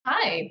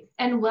Hi,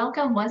 and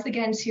welcome once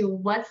again to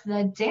What's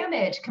the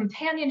Damage,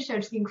 companion show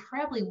to the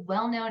incredibly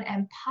well-known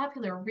and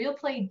popular real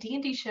play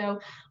D&D show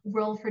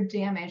Roll for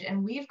Damage.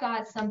 And we've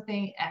got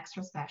something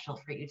extra special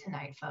for you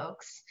tonight,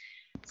 folks.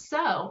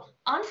 So,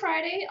 on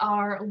Friday,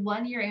 our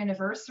 1 year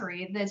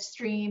anniversary, the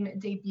stream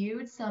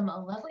debuted some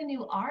lovely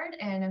new art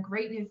and a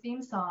great new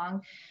theme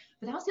song.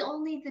 But that was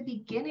only the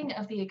beginning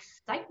of the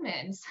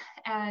excitement,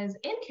 as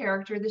in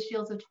character, the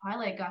Shields of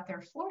Twilight got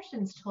their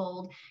fortunes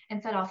told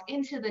and set off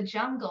into the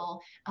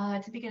jungle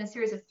to begin a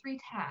series of three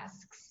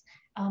tasks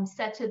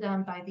set to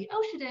them by the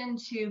Oshiden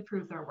to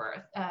prove their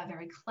worth.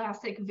 Very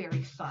classic,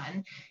 very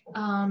fun.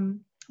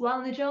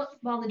 While in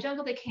the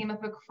jungle, they came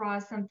up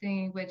across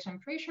something which I'm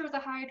pretty sure was a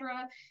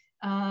Hydra,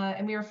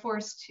 and we're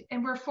forced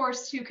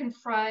to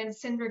confront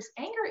Cindric's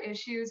anger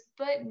issues,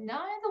 but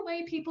not in the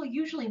way people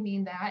usually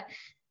mean that.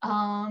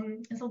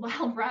 It's a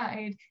wild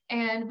ride,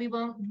 and we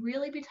won't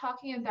really be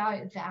talking about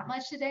it that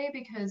much today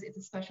because it's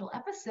a special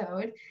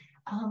episode.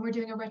 We're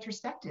doing a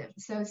retrospective,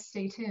 so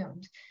stay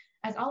tuned.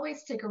 As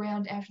always, stick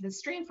around after the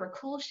stream for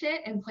cool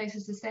shit and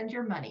places to send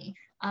your money.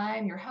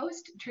 I'm your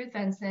host, Truth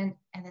Benson,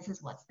 and this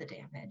is What's the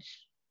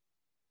Damage?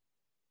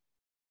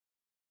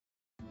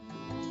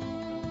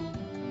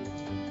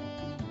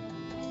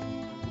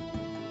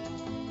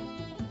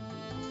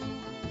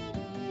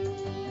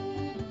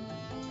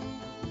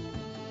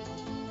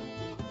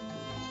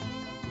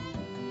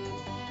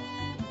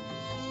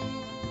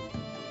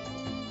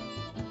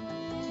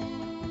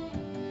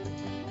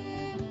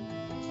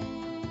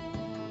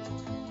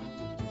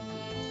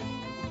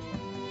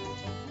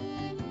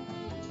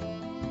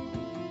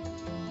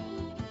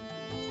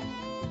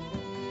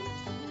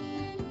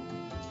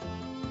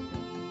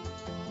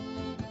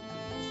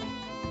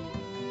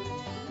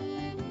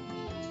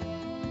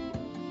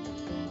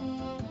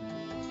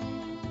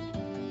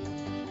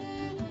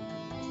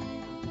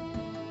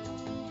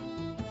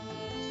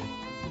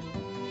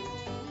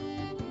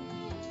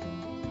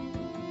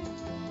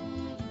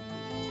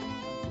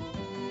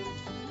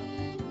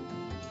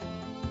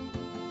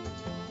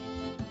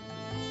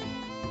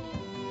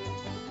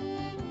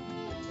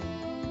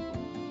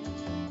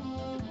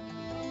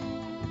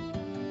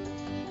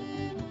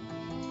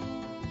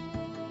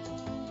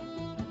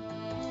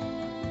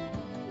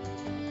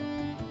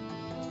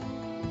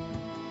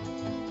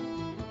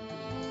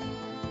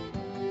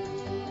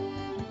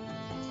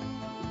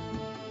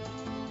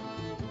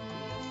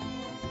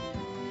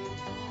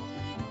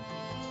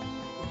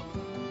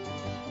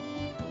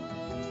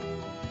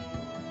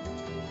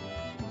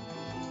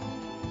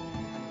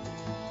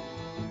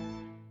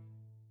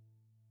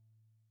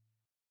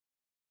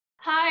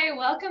 Hi,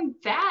 welcome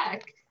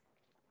back.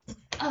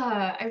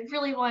 I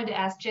really wanted to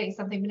ask Jay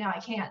something, but now I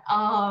can't.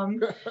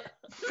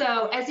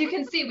 So as you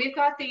can see, we've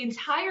got the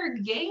entire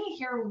gang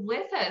here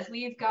with us.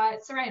 We've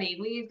got Serenity,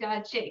 we've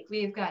got Jake,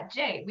 we've got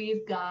Jay,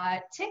 we've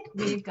got Tick,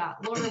 we've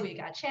got Laura, we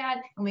got Chad,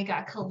 and we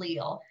got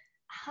Khalil.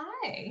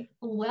 Hi,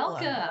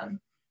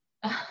 welcome.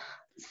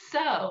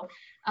 So,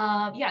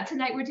 yeah,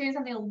 tonight we're doing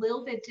something a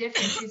little bit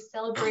different to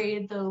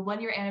celebrate the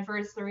 1 year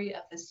anniversary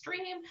of the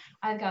stream.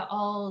 I've got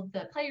all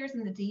the players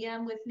and the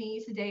DM with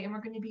me today, and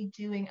we're going to be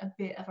doing a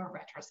bit of a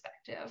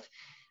retrospective.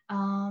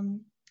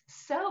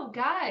 So,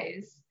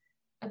 guys,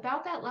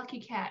 about that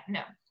lucky cat,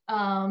 no.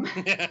 I'm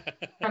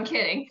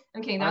kidding.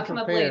 I'm kidding. That'll come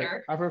up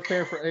later. I'm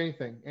prepared for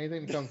anything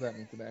that comes at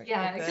me today.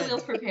 Yeah,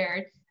 Khalil's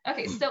prepared.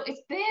 Okay, so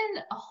it's been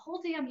a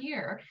whole damn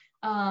year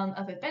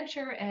of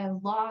adventure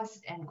and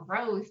loss and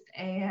growth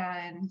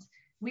and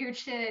weird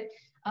shit.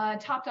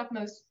 Topped up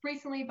most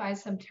recently by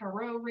some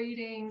tarot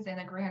readings and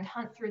a grand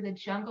hunt through the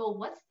jungle.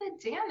 What's the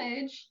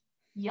damage,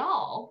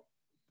 y'all?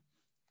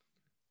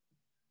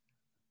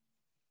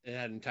 It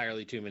had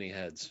entirely too many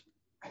heads.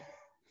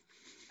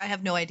 I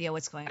have no idea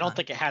what's going on. I don't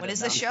think it had. What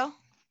is this show?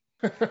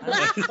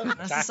 Exactly.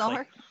 This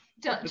over?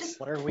 Just,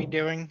 What are we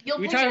doing? you'll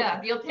pick it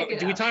up. You'll pick it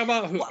Do we up. talk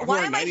about who Why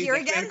our am I 90s here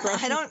X-Men again?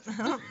 crushes? I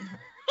don't.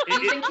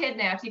 You've been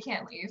kidnapped. You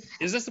can't leave.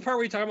 Is this the part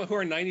where you talk about who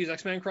our 90s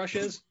X-Men crush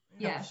is?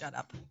 Yeah. Shut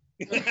up.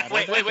 Wait.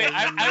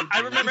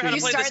 I remember how If to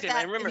you play start this game. I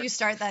that, remember. if you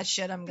start that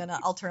shit,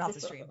 I'll turn off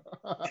the stream.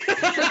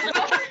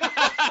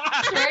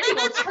 Serenity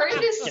will turn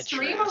this Get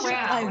stream your ass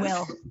around. I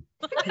will.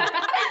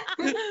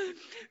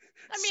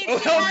 I mean, Oh,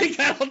 hell, we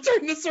gotta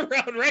turn this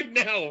around right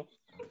now.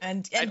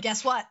 And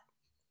guess what?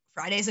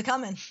 Friday's a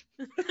coming.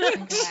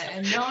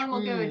 And no one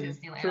will go to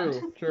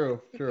Disneyland.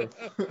 True.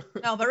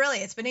 No, but really,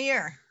 it's been a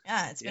year.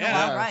 Yeah, it's been a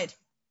Yeah. wild ride.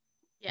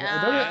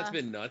 Yeah, it's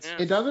been nuts.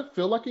 Yeah. It doesn't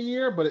feel like a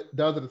year, but it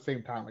does at the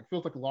same time. Like, it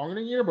feels like longer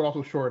than a year, but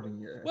also shorter than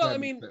a year. if Well, that I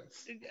makes mean,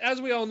 sense.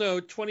 as we all know,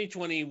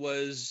 2020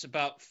 was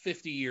about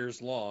 50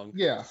 years long.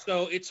 Yeah.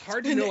 So it's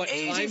hard to know what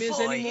time is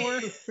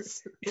anymore.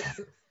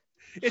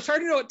 It's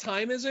hard to know what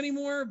time is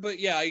anymore, but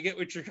yeah, I get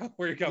where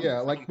you're coming Yeah,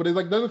 from. like, but it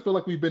like doesn't feel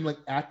like we've been like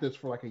at this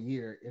for like a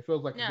year. It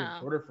feels like it's been No.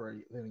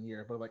 shorter than a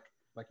year, but like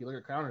you look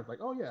at calendar, it's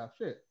like, oh yeah,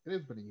 shit, it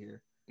has been a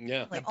year.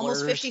 Yeah, Like It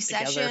almost blurs 50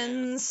 together.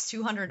 sessions,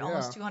 200, Yeah.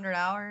 almost 200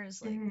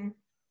 hours. Like, Mhm.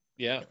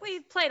 yeah.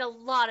 We've played a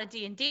lot of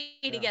D&D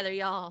Yeah. together,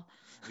 y'all.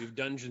 We've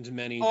dungeons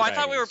many. Oh, I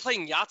thought we were dragons.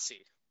 playing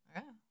Yahtzee.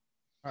 yeah.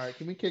 All right,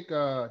 can we kick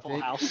Full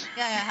Jake? House.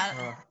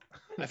 Yeah.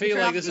 I feel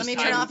like this Let is me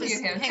time. turn off his.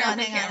 Hang on,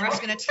 Hang on. I'm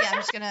just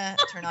gonna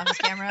turn off his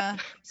camera.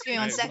 Just give me 1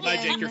 Alright, second. bye,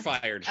 Jake. You're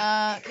fired.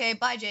 Okay,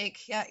 bye,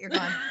 Jake. Yeah, you're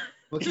gone.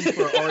 Looking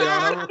for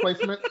Ariana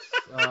replacements?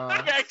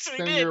 actually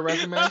Send did. your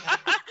resume.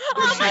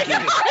 Oh my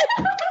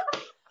god.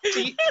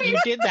 See, you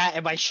did that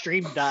and my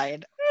stream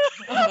died.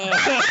 Oh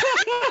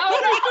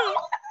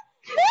no!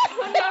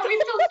 Oh no, are we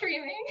still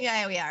streaming?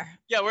 Yeah, we are.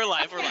 Yeah, we're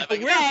live. We're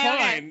Okay.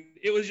 fine.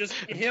 It was just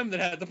him that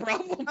had the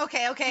problem.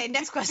 Okay.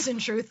 Next question,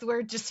 Truth.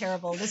 We're just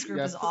terrible. This group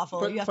Yeah, is awful.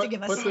 put- You have put- to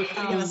give us, put the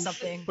give us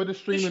something. Put the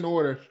stream in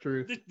order,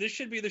 Truth. This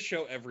should be the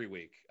show every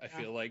week. I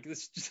feel like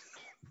this. Just...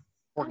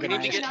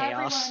 Organized Not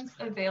chaos. everyone's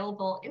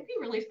available. It'd be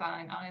really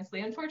fun,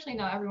 honestly. Unfortunately,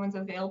 not everyone's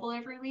available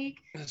every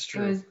week. That's It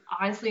true. was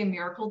honestly a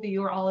miracle that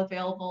you were all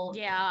available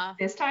Yeah.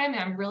 this time, and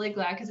I'm really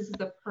glad because this is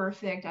the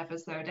perfect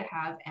episode to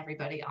have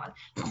everybody on.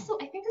 Also,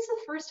 I think this is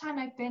the first time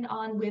I've been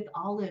on with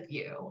all of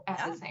you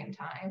at the same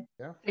time.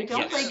 Yeah. I don't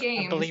Yes, play I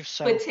games believe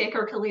so. with Tick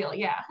or Khalil.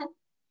 Yeah.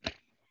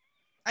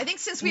 I think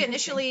since we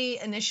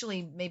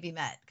initially maybe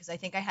met, because I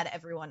think I had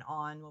everyone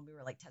on when we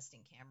were like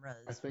testing cameras.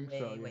 I think way,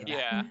 so, way yeah.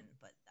 back Yeah. when,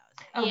 but that was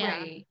Oh, Yeah.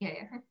 right.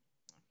 Yeah.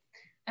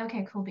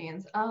 Okay, cool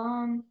beans.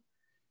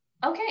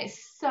 Okay,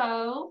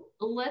 so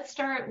let's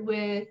start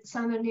with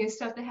some of the new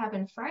stuff that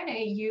happened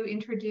Friday. You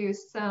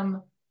introduced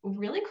some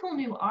really cool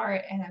new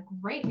art and a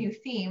great new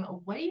theme.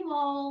 What do you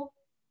all,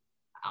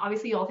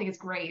 obviously you all think it's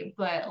great,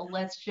 but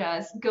let's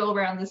just go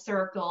around the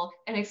circle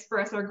and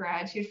express our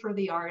gratitude for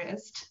the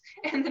artist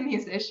and the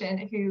musician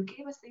who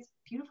gave us these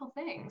beautiful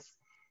things.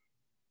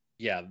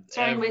 Yeah.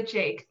 Starting with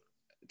Jake.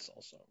 It's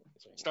also.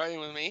 Starting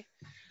with me.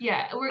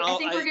 Yeah, I Oh,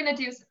 think we're gonna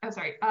do. Oh,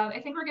 sorry.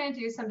 I think we're gonna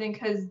do something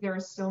because there are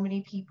so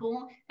many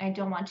people. I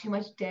don't want too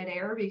much dead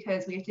air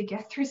because we have to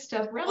get through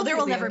stuff. Well, there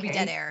will relatively never be okay.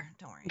 dead air.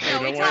 Don't worry.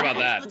 No, we don't talk worry about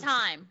that. all the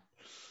time.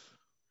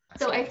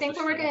 So I think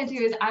what we're gonna do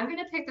is I'm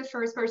gonna pick the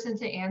first person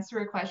to answer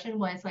a question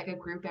when it's like a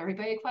group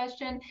everybody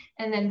question,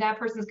 and then that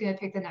person's gonna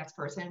pick the next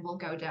person. We'll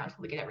go down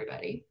until we get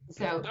everybody.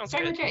 So Sounds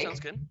starting good. with Jake. Sounds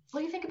good.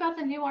 What do you think about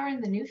the new art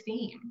and the new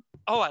theme?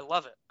 Oh, I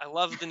love it. I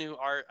love the new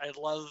art. I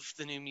love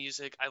the new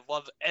music. I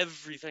love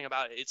everything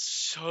about it. It's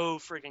so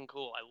freaking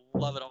cool. I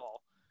love it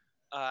all.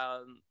 I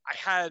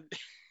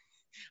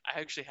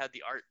actually had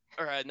the art,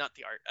 or not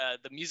the art,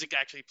 the music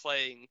actually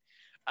playing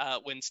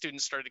when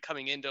students started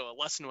coming into a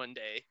lesson one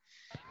day,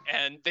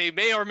 and they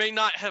may or may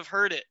not have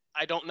heard it.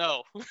 I don't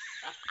know.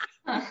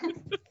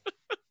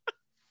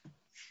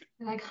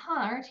 You're like,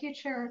 our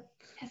teacher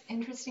has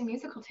interesting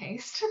musical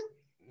taste.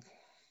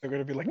 They're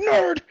gonna be like,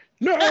 nerd.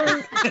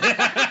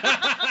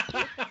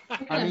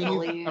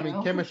 I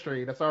mean,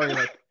 chemistry. That's already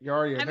like you're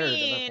already a I nerd at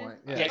mean, that point.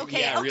 Yeah. Yeah.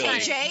 Okay, really.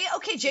 Jay.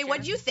 Okay, Jay.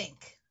 What do you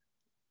think?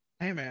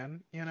 Hey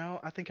man,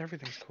 I think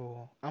everything's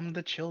cool. I'm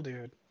the chill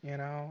dude.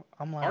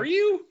 I'm like. Are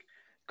you?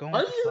 Going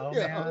Are with the you? flow,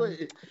 Yeah. man.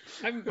 Wait.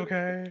 I'm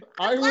Okay.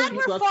 I Glad heard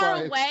we're that's far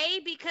why-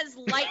 away because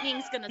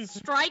lightning's gonna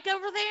strike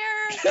over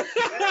there.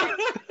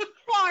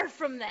 Far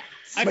from that.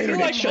 I My feel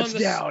internet like shuts on the-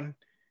 down.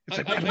 It's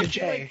like I welcome to feel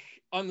Jay. like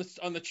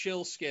on the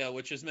chill scale,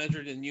 which is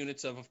measured in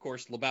units of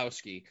course,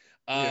 Lebowski.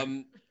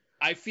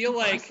 I feel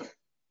like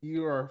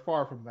You are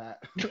far from that.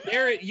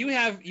 Garrett, you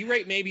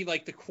rate maybe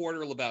like the quarter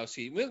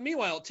Lebowski.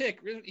 Meanwhile, Tick,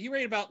 you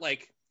rate about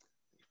like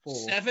Full.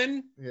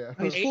 7. Yeah.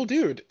 He's full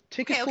dude.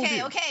 Tick is Okay, full okay,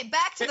 dude. okay.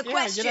 Back to the Yeah,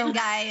 question,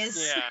 guys.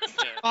 Yeah.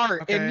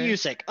 Art and Okay.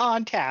 music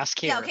on task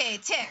here. Yeah, okay,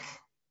 Tick.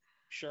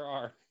 Sure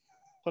are.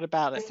 What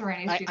about it?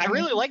 I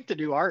really like the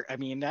new art. I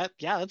mean,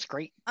 that's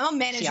great. I'm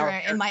a See how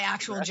manager in my characters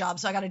actual progress. job,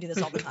 so I got to do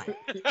this all the time.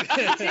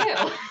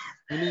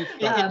 too. You need You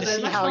stuff. get to but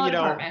see much how, smaller you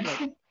know, department.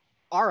 like,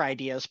 our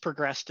ideas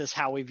progressed as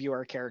how we view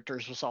our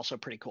characters was also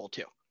pretty cool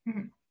too. Yeah,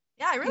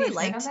 I really you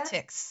expand on liked that?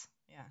 Tick's.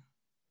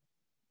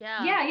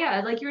 Yeah.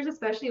 Yeah, like yours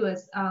especially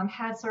was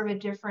had sort of a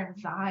different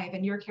vibe,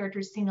 and your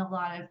character's seen a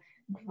lot of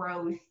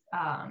growth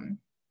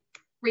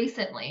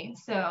recently.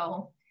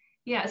 So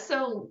yeah,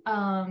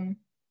 I'm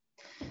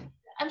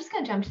just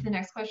gonna jump to the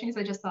next question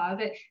because I just thought of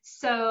it.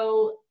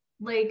 So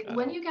like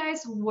when you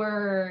guys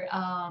were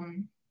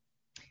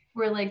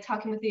like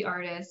talking with the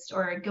artist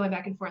or going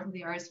back and forth with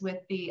the artist with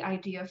the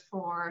idea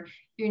for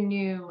your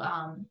new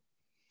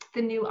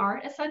the new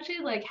art, essentially,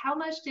 like how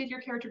much did your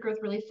character growth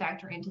really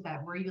factor into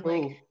that? Were you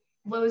like, Oh,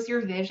 what was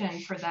your vision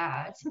for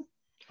that?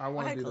 I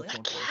want to Okay, do cool. this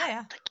one first.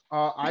 Yeah.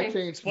 I Okay.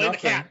 changed Explain the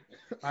nothing. cat.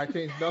 I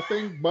changed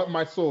nothing but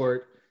my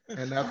sword,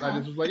 and that's I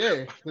just was like,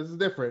 hey, this is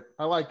different.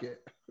 I like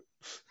it.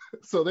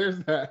 So there's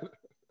that.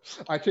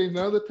 I changed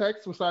none of the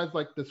text besides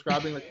like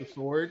describing like the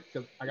sword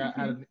because I got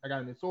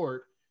a new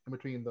sword in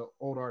between the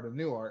old art and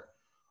new art.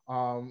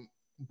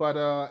 But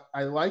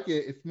I like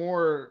it. It's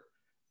more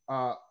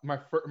my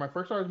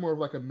first art is more of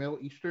like a Middle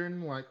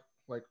Eastern like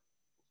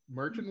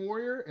merchant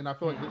warrior, and I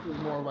feel like this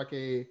is more of like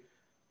a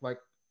like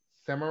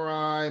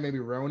samurai, maybe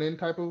Ronin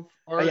type of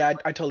Oh, art yeah,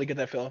 I totally get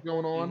that feel.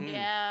 going on. Mhm.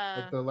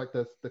 Yeah. Like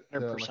the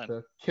 100%.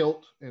 the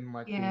kilt and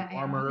like Yeah, the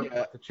armor, yeah.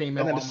 like the chainmail And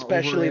then armor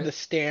especially over the it.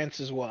 stance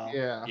as well.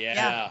 Yeah.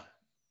 Yeah.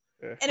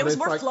 And But it was it's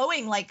more like-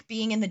 flowing, like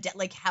being in the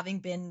like having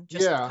been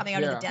just Yeah, coming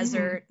out of yeah. the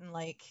desert and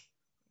like.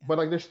 But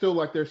like there's still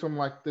like there's some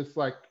like this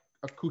like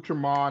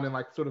accoutrement and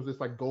like sort of this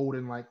like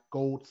golden like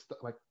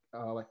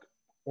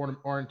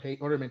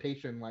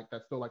ornamentation like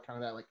that's still like kind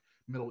of that like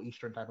Middle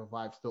Eastern type of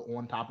vibe still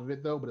on top of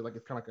it though, but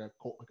it's kind of like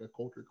a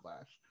culture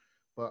clash.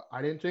 But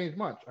I didn't change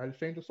much. I just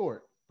changed the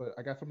sword, but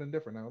I got something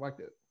different. I liked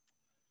it.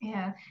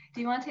 Yeah.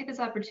 Do you want to take this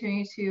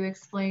opportunity to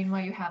explain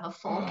why you have a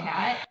full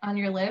cat on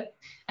your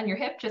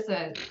hip, just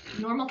a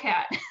normal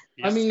cat?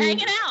 I mean,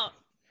 hanging out.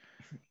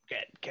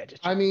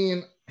 I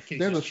mean,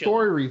 there's a just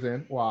story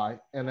reason why,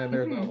 and then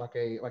there's like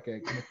a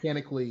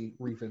mechanically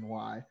reason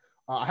why.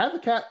 I have the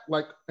cat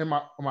like in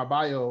my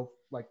bio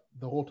like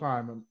the whole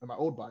time in my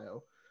old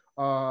bio.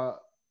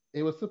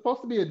 It was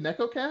supposed to be a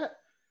Neko cat,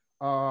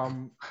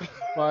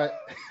 but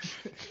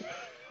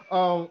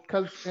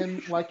because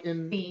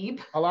in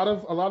Beep. a lot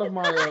of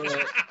my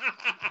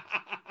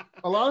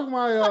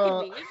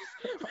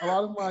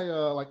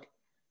like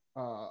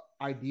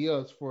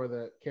ideas for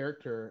the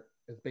character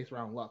is based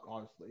around luck,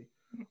 honestly.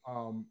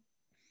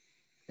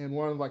 And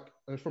one of like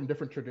there's from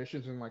different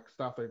traditions and like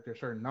stuff. Like there's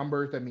certain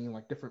numbers that mean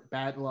like different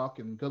bad luck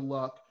and good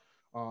luck.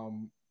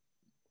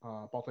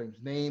 Baltaim's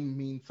name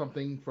means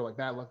something for like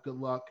bad luck, good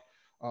luck.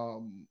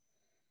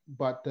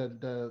 But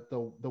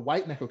the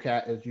white Neko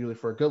cat is usually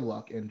for good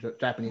luck in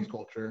Japanese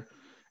culture,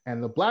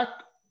 and the black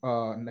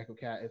Neko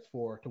cat is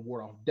to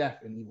ward off death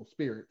and evil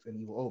spirits and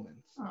evil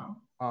omens.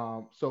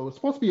 So it's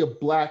supposed to be a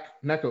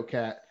black Neko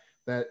cat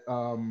that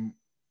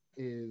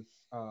is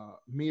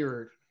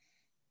mirrored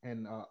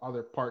in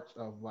other parts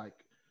of like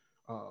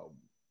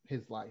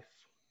his life.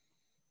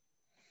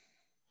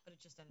 But it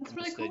just That's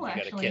really Instead, cool, you got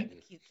a actually. kitten.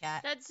 cute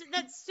cat.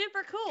 That's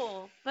super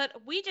cool. But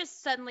we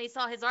just suddenly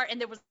saw his art, and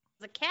there was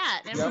a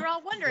cat, and we Yep. were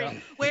all wondering,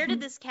 Yep. where did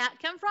this cat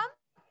come from?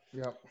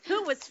 Yep.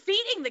 Who was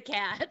feeding the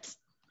cat?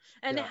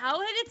 And Yeah. how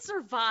had it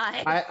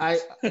survived?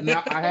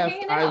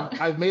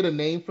 I've made a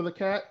name for the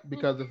cat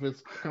because if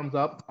it comes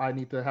up, I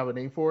need to have a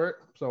name for it.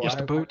 So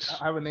Mr. Boots.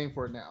 I have a name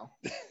for it now.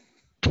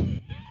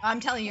 I'm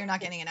telling you, you're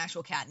not getting an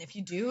actual cat, and if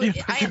you do,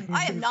 Yeah.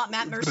 I am not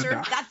Matt Mercer.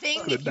 That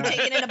thing, if you take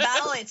it in a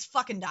battle, it's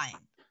fucking dying.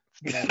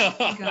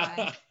 Oh,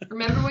 God.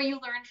 Remember what you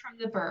learned from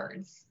the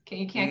birds. Okay,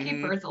 you can't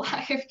keep birds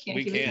alive. Can't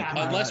We keep a can't, cat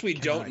alive. unless we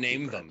Cannot don't keep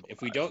name birds them.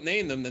 If we don't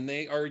name them, then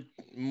they are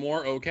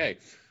more okay.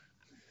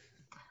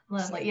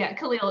 Lovely. Yeah,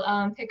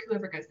 Khalil, pick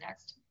whoever goes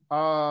next.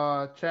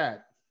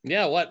 Chad.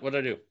 Yeah, what'd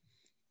I do?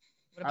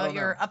 What I about don't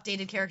your know.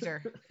 updated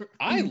character?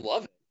 I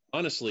love it,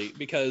 honestly,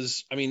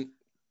 because I mean,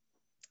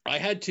 I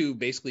had to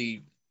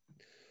basically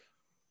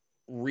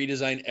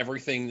redesign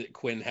everything that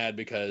Quinn had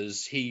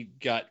because he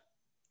got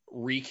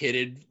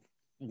re-kitted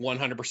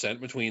 100%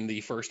 between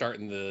the first art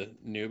and the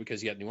new,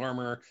 because he got new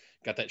armor,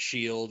 got that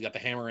shield, got the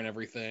hammer and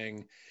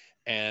everything,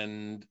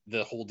 and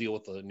the whole deal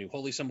with the new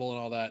holy symbol and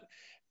all that.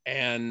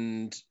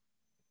 And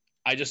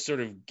I just sort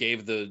of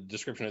gave the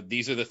description of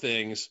these are the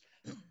things.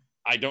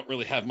 I don't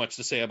really have much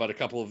to say about a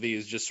couple of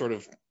these, just sort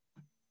of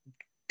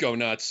go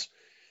nuts.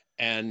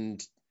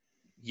 And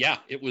yeah,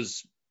 it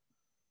was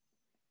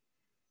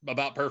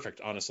about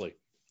perfect, honestly.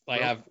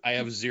 I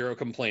have zero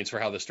complaints for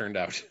how this turned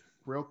out.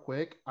 Real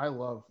quick, I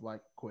love like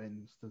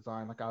Quinn's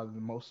design. Like out of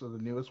most of the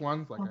newest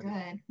ones, like Oh,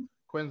 good.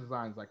 Quinn's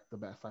design is like the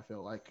best. I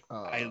feel like.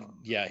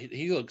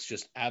 He looks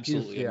just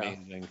absolutely yeah.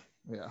 amazing.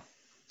 Yeah.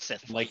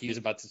 Sith. Like he's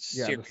about to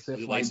Yeah. The seriously Sith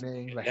light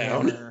lightning, the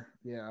down. hammer.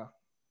 Yeah.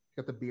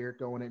 Got the beard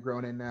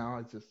growing in now.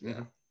 It's just yeah.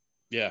 Mhm.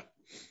 Yeah.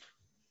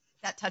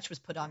 That touch was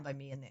put on by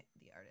me and the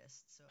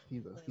artist. So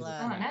He's a- Oh,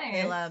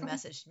 nice. Layla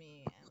messaged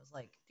me and was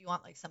like, "Do you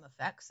want like some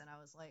effects?" And I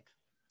was like,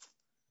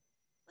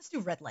 "Let's do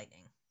red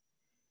lightning."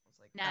 I was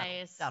like,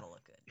 Nice. That'll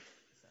look good."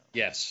 So,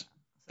 Yes. so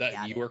they That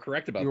added you were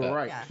correct about You were that.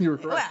 right. Yeah. You were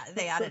Oh, correct. yeah,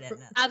 they added it.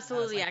 And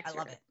Absolutely I was like, I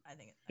love accurate. it. I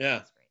think it. Yeah.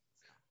 It's great.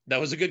 That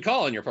was a good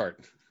call on your part.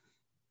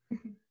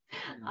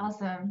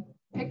 Awesome.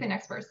 Pick the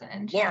next person.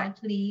 Laura. Chad,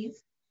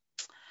 please.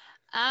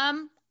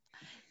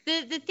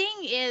 The thing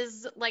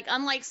is, like,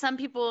 unlike some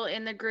people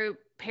in the group,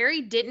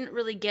 Perry didn't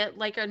really get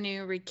like a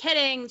new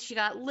rekitting. She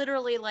got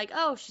literally like,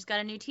 oh, she's got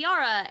a new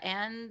tiara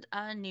and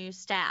a new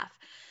staff.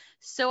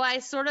 So I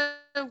sort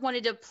of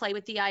wanted to play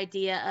with the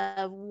idea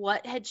of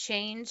what had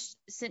changed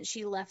since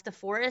she left the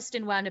forest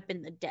and wound up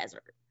in the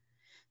desert.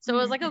 So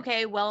I was like,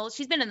 okay, well,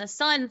 she's been in the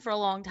sun for a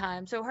long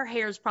time, so her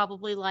hair's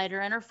probably lighter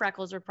and her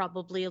freckles are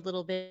probably a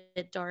little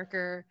bit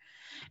darker.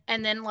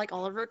 And then like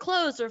all of her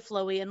clothes are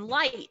flowy and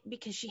light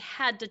because she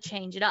had to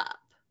change it up.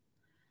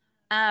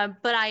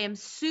 But I am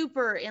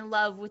super in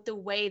love with the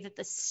way that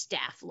the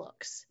staff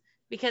looks,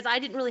 because I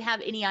didn't really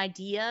have any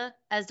idea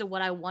as to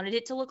what I wanted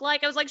it to look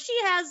like. I was like, she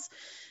has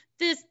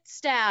this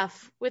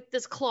staff with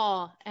this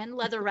claw and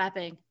leather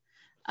wrapping.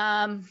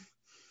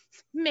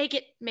 Make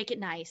it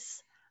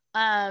nice.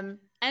 And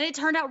it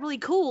turned out really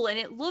cool, and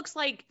it looks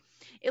like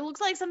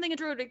something a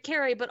druid would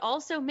carry, but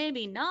also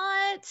maybe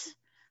not,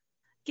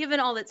 given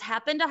all that's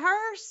happened to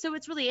her. So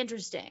it's really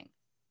interesting.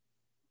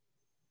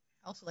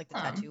 I also like the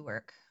tattoo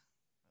work.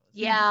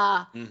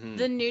 Yeah, Mhm.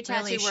 the new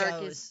tattoo Really work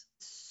shows. is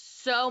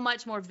so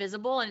much more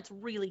visible, and it's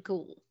really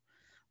cool,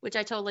 which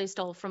I totally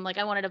stole from, like,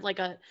 I wanted to, like,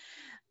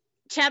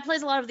 Chad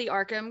plays a lot of the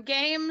Arkham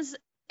games,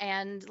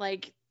 and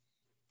like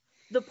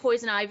the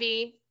Poison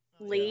Ivy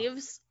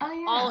leaves Oh,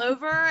 yeah. all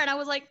over, and I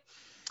was like,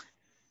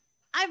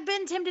 I've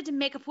been tempted to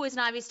make a poison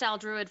ivy style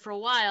druid for a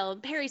while.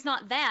 Perry's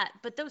not that,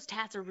 but those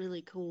tats are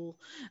really cool.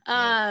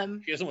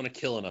 She doesn't want to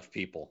kill enough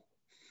people.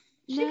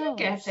 She No. could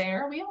get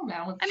there. We all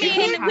know. I She mean,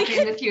 could we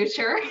happen in the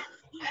future.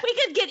 We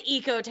could get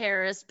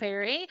eco-terrorist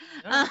Perry.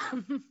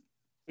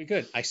 We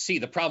could. I see.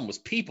 The problem was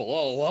people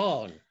all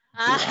along.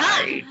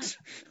 Aha. Right.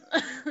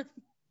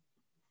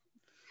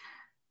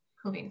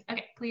 Cool beans.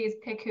 Okay, please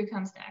pick who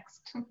comes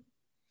next.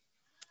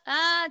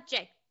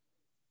 Jay.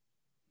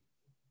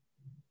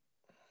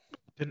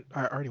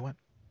 I already went.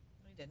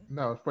 We didn't.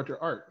 No, it's about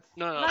your art.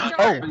 No, Not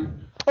no. your-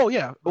 Oh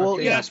yeah. Well,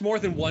 You yeah. asked more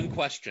than one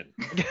question.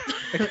 This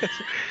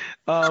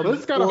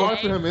is kind of well, hard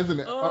for him, isn't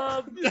it?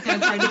 It's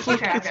hard to keep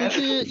track of.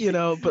 you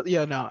know, but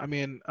yeah, no, I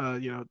mean,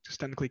 you know, just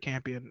technically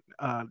Campion,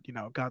 you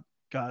know, got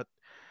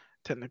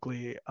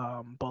technically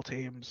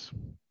Baltaim's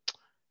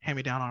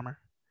hand-me-down armor,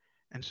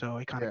 and so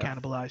he kind of Yeah.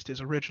 cannibalized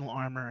his original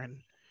armor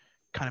and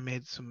kind of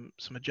made some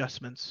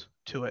adjustments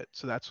to it.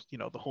 So that's, you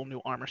know, the whole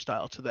new armor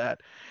style to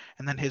that,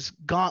 and then his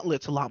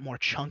gauntlet's a lot more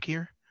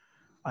chunkier.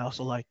 I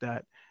also like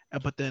that.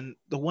 But then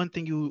the one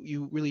thing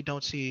you really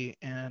don't see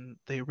in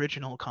the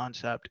original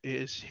concept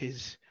is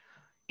his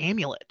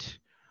amulet,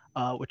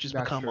 which has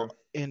That's become true.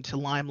 into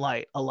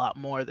limelight a lot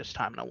more this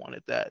time, and I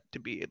wanted that to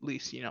be at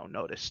least, you know,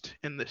 noticed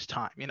in this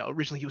time. You know,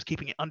 originally he was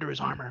keeping it under his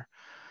armor,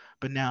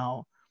 but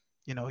now,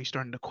 you know, he's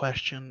starting to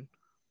question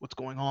what's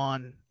going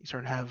on. He's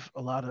starting to have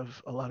a lot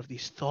of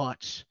these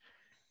thoughts,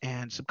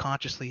 and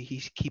subconsciously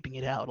he's keeping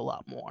it out a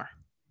lot more.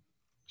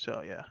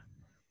 So yeah.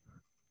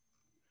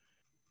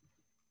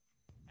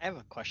 I have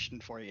a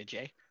question for you,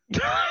 Jay.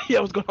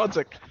 Yeah, what's going on,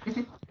 Zach?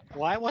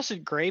 Why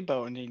wasn't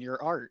Greybone in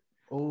your art?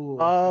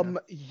 Oh.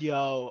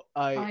 Yo,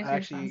 I Why is it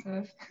actually,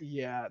 expensive?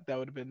 yeah, that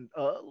would have been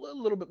a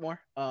little bit more.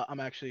 I'm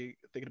actually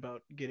thinking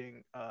about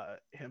getting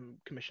him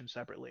commissioned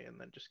separately and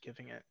then just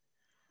giving it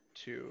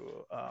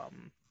to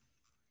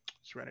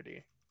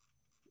Serenity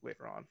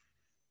later on.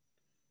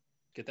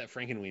 Get that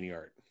Frankenweenie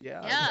art.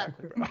 Yeah, Yeah.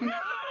 exactly, bro.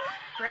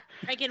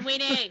 Freaking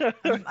weenie.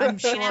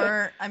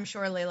 I'm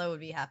sure Layla would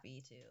be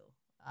happy to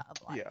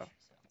oblige. Yeah.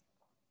 So.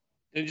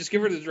 And just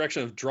give her the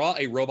direction of draw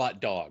a robot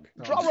dog.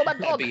 Draw a robot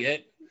That'd dog. be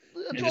it.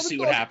 And Draw just the see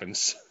what dog.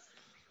 happens.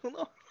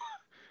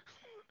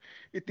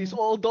 It is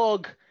all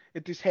dog.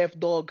 It is half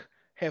dog,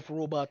 half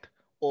robot,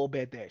 all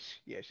badass.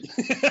 Yes.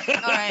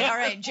 All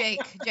right, Jake,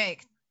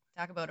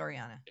 talk about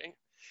Oriana.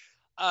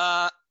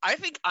 I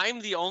think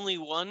I'm the only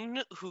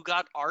one who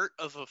got art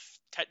of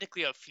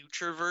technically a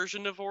future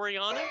version of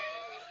Oriana.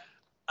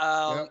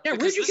 Yeah, because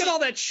where'd you this get is- all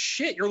that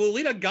shit? Your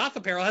Lolita Goth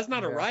apparel has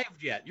not Yeah.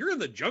 arrived yet. You're in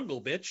the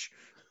jungle, bitch.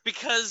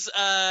 Because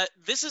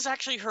this is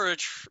actually her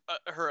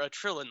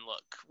Atrillin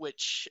look,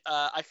 which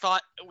I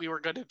thought we were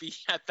going to be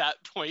at that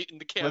point in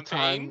the What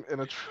campaign time in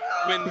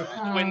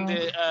a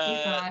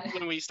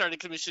when we started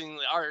commissioning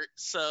the art.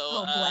 So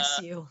Oh,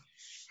 bless you.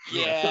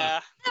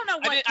 yeah, I don't know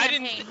what I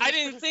campaign he's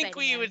didn't think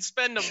we participating would in.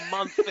 spend a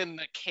month in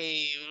the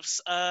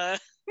caves.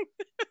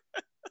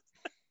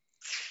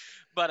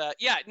 But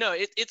yeah, no,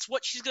 it's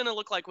what she's gonna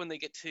look like when they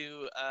get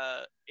to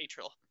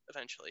Atril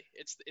eventually.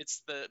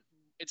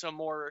 It's a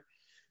more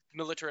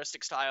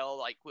militaristic style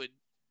like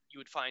you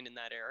would find in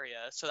that area.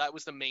 So that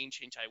was the main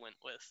change I went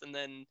with, and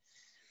then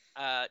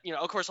you know,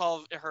 of course, all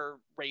of her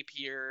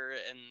rapier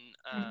and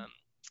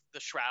the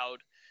shroud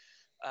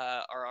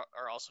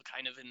are also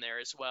kind of in there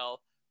as well.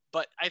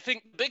 But I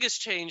think the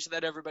biggest change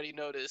that everybody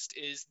noticed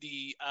is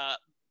the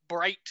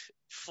bright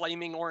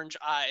flaming orange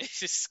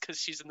eyes, because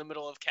she's in the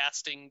middle of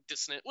casting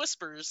Dissonant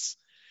Whispers,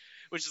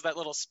 which is that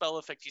little spell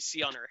effect you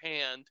see on her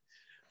hand,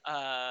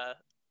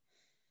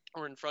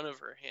 or in front of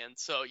her hand.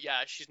 So yeah,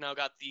 she's now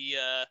got the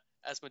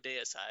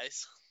Asmodeus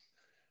eyes.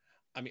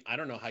 I mean, I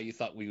don't know how you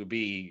thought we would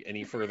be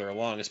any further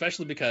along,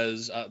 especially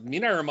because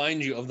need I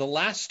remind you of the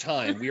last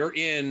time we were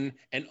in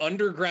an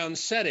underground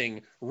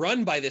setting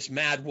run by this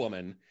mad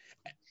woman.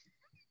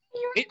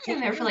 You were in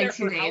there for like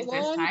 2 days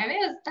this long? time.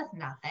 That's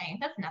nothing.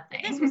 That's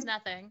nothing. This was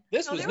nothing.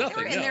 This No, was they were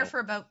nothing. in there no. for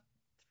about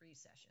 3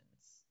 sessions.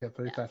 Yeah,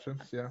 3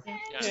 sessions. Yeah.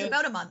 It was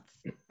about a month.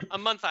 A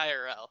month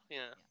IRL. Yeah.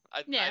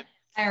 Yeah.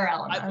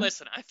 IRL.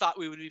 Listen, I thought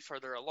we would be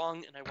further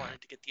along, and I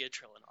wanted to get the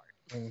Atrillin art.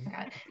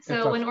 Okay.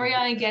 So when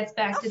Oriana gets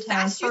back How to town,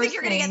 fast do you think first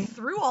you're gonna thing, get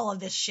through all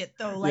of this shit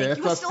though? Like Yeah,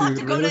 you it's still up have to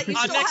to you. go to. You Really?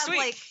 still Next have week.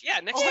 like. Yeah,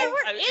 next Oh, week.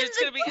 we're in It's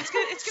the gonna be. It's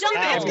gonna be.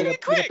 jungle. Yeah, It's gonna be you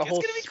quick. get the It's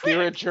whole gonna be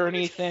spirit quick.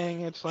 journey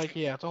thing. It's like,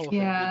 yeah, it's all.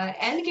 yeah,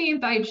 end game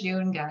by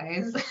June,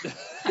 guys.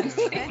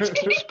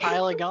 Just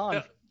piling on.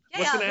 No. Yeah,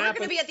 What's gonna we're happen?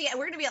 gonna be at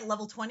we're gonna be at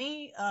level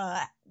 20,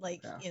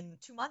 like Yeah. in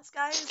 2 months,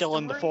 guys. Still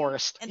Don't in the worry.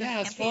 forest. And Yeah,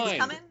 the it's campaign's fine.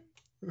 coming.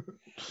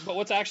 But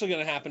what's actually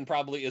going to happen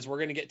probably is we're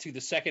going to get to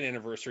the second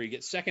anniversary,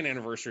 get second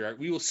anniversary art.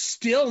 We will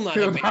still not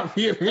Still have not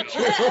being We'll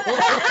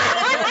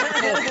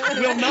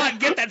not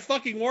get that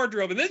fucking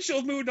wardrobe, and then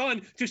she'll move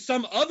on to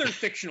some other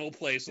fictional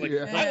place. Like,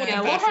 Yeah. I want Yeah,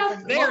 to we'll pass have-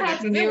 from there we'll next,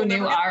 have and then we'll new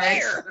never get art.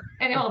 there.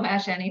 and it won't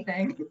match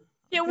anything.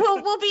 Yeah,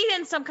 we'll be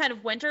in some kind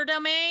of winter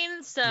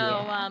domain. So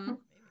Yeah.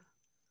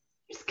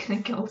 just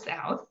gonna go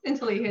south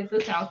until he hits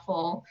the South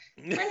Pole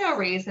for no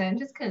reason,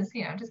 just because.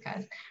 You'll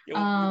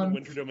the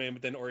winter domain,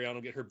 but then Oriana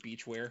will get her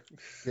beach wear.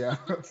 Yeah.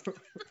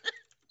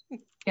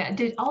 Yeah.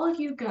 Did all of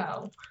you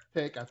go?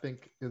 Pick, I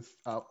think, is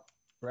up,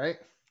 right?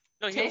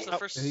 No, he was the Okay.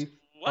 first He-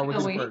 one. was Oh,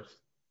 he wait. first?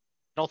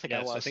 I don't think I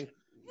Yes, was. I think.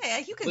 Yeah,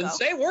 you can Then go.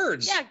 say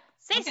words. Yeah,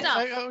 say Okay.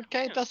 stuff.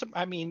 Okay, it doesn't.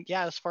 I mean,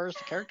 yeah. As far as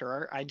the character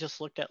art, I just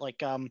looked at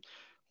like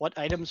what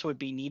items would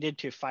be needed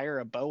to fire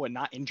a bow and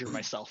not injure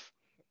myself.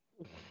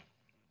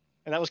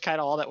 And that was kind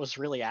of all that was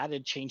really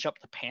added. Change up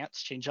the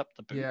pants, change up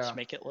the boots, Yeah.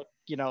 make it look,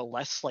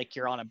 less like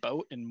you're on a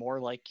boat and more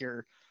like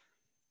you're,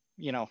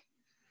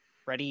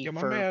 ready Yeah,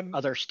 my for man-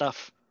 other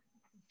stuff.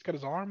 He's got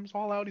his arms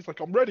all out. He's like,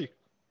 I'm ready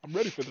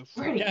for this.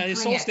 Ready, Yeah, his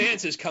bring whole it.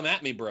 stance is "Come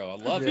at me, bro." I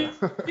love Yeah.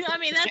 it. I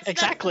mean, that's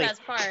Exactly. the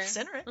best part.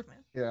 Center it,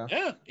 man. Yeah.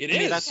 Yeah, it I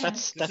mean, is.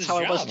 that's This is how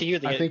it was job. to you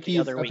the, I think the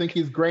he's other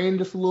week. graying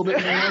just a little bit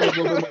more. There's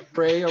a little bit more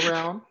gray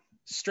around.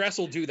 Stress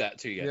will do that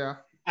to you. Yeah.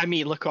 I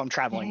mean, look who I'm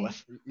traveling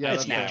with. Yeah.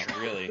 It's that's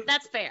natural. Really.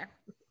 That's fair.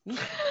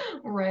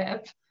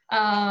 Rip.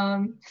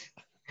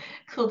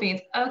 Cool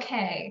beans.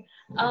 Okay.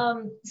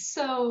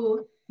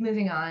 So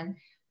moving on.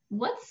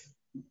 What's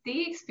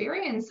the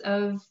experience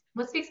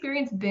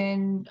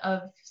been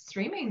of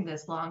streaming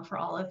this long for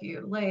all of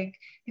you? Like,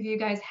 have you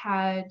guys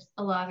had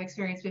a lot of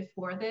experience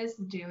before this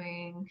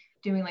doing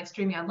like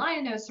streaming online?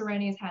 I know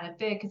Serenity's had a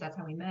bit because that's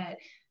how we met.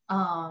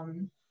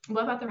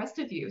 What about the rest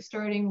of you?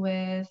 Starting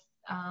with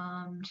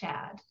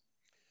Chad.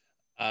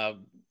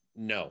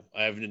 No,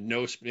 I have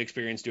no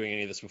experience doing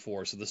any of this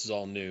before, so this is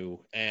all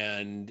new,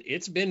 and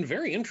it's been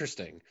very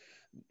interesting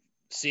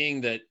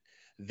seeing that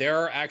there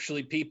are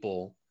actually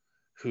people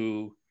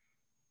who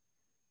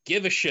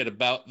give a shit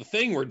about the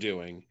thing we're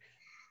doing.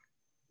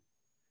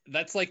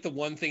 That's like the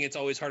one thing it's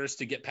always hardest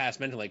to get past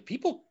mentally. Like,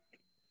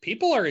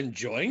 people are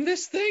enjoying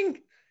this thing?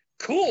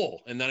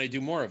 Cool. And then I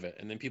do more of it,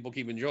 and then people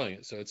keep enjoying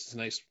it. So it's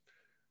nice.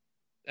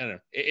 I don't know.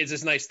 It's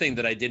this nice thing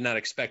that I did not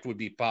expect would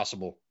be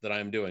possible that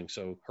I'm doing.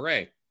 So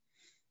hooray.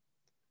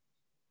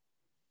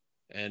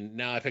 And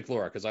now I pick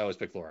Laura because I always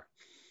pick Laura.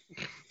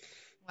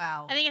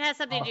 Wow. I think it has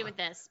something to do with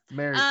this.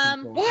 Married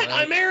people, What?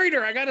 right? I married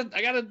her. I gotta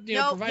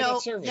No, provide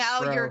that service.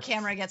 now your Gross.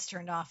 camera gets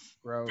turned off.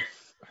 Gross.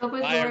 What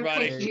would Bye, Laura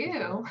everybody. pick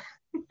you?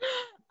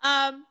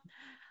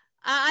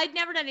 I'd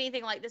never done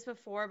anything like this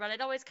before, but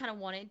I'd always kind of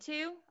wanted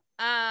to.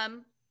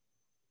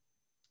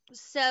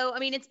 So I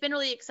mean, it's been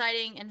really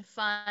exciting and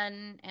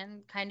fun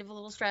and kind of a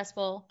little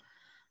stressful.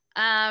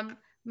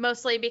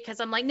 Mostly because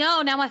I'm like,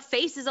 no, now my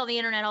face is on the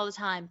internet all the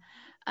time.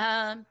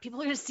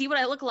 People are gonna see what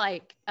I look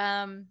like.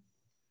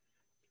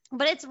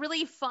 But it's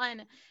really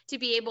fun to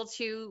be able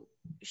to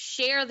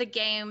share the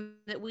game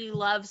that we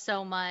love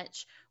so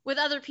much with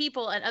other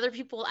people, and other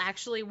people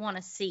actually want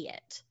to see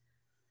it.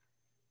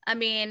 I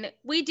mean,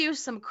 we do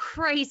some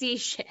crazy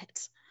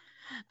shit.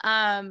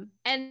 And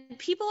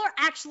people are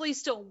actually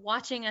still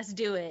watching us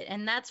do it,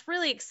 and that's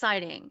really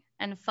exciting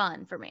and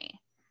fun for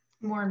me.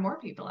 More and more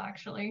people,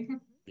 actually.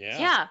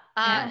 Yeah.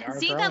 They are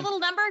Seeing that growing. little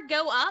number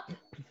go up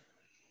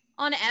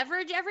on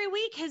average every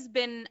week has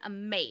been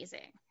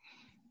amazing.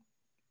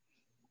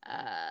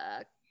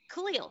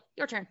 Khalil,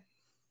 your turn.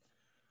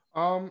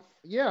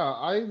 Yeah,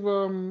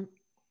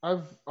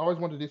 I've always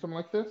wanted to do something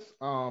like this.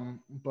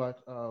 But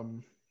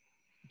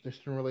just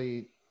didn't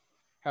really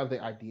have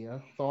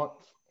the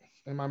thoughts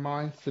in my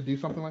mind to do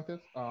something like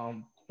this.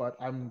 But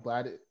I'm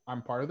glad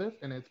I'm part of this,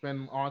 and it's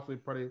been honestly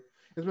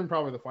it's been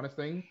probably the funnest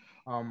thing.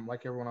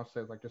 Like everyone else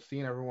says, like just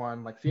seeing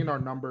everyone, like seeing our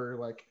number,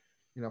 like,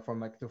 from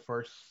like the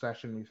first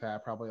session we've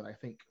had, probably I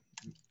think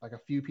like a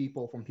few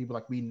people from people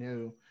like we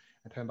knew,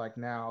 and then like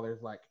now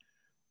there's like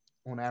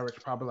on average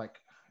probably like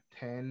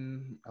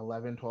 10,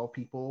 11, 12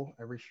 people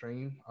every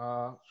stream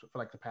for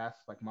like the past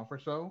like month or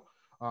so.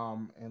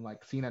 And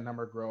like seeing that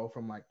number grow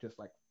from like just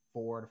like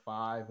 4 to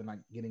 5 and like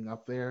getting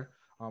up there,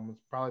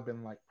 it's probably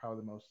been like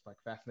probably the most like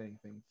fascinating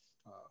things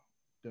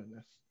doing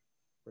this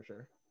for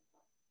sure.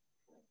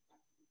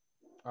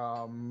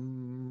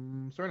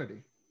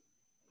 Serenity.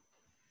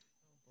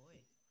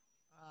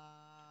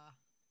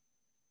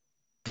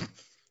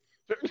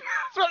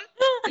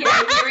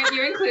 Yeah,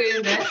 you're included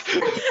in this.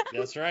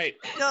 That's right.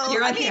 No,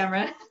 You're on I mean,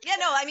 camera. Yeah,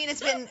 no, I mean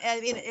it's been.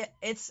 I mean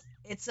it's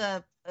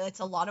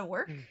a lot of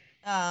work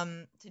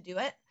to do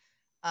it,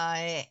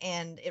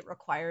 and it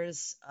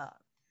requires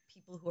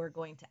people who are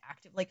going to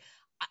active. Like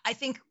I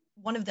think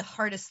one of the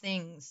hardest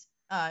things,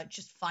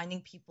 just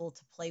finding people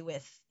to play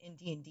with in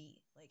D&D.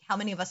 Like how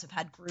many of us have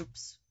had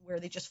groups where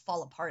they just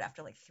fall apart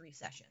after like 3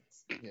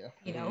 sessions? Yeah.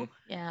 You know.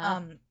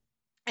 Yeah.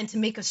 And to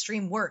make a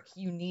stream work,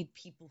 you need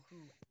people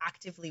who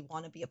actively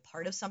want to be a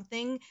part of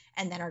something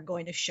and then are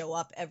going to show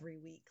up every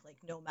week, like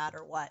no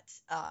matter what,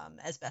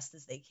 as best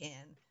as they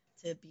can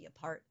to be a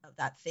part of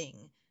that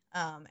thing.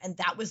 And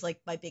that was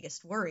like my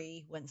biggest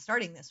worry when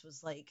starting this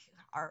was like,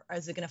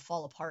 is it going to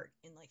fall apart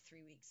in like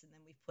 3 weeks? And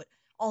then we put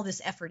all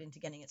this effort into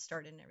getting it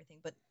started and everything,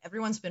 but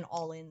everyone's been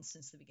all in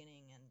since the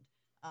beginning.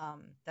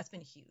 And that's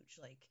been huge.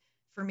 Like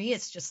for me,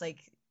 it's just like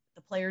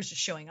the players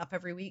just showing up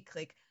every week.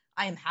 Like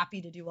I am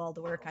happy to do all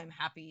the work. I'm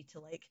happy to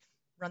like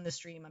run the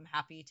stream. I'm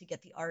happy to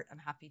get the art. I'm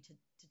happy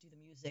to do the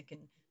music and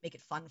make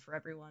it fun for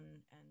everyone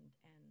and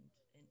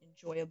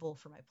enjoyable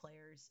for my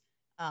players.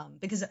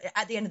 Because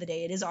at the end of the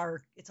day, it's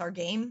our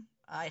game.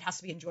 It has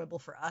to be enjoyable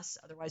for us.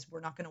 Otherwise, we're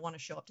not going to want to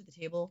show up to the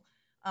table.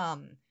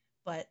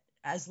 But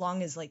as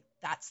long as like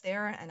that's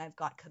there and I've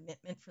got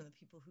commitment from the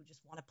people who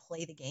just want to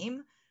play the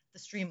game, the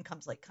stream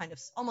comes like kind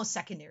of almost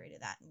secondary to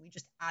that, and we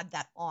just add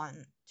that on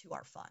to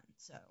our fun.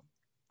 So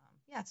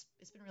yeah,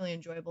 it's been really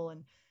enjoyable,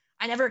 and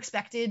I never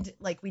expected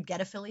like we'd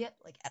get affiliate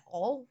like at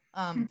all.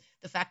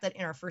 The fact that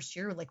in our first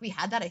year, like we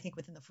had that I think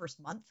within the first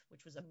month,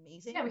 which was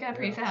amazing. Yeah, we got it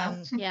pretty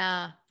fast.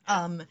 Yeah.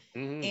 And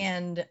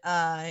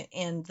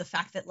the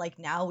fact that like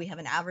now we have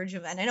an average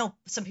of, and I know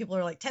some people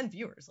are like 10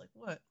 viewers, like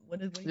what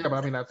Yeah, but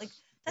I mean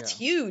that's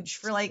huge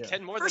for like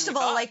 10 more first than of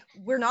we all thought. like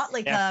we're not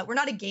like we're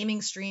not a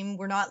gaming stream,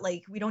 we're not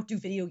like we don't do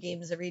video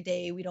games every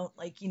day, we don't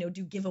like do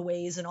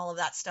giveaways and all of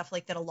that stuff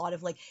like that a lot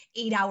of like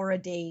 8-hour a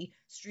day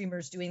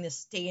streamers doing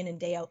this day in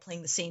and day out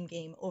playing the same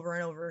game over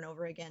and over and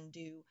over again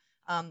do.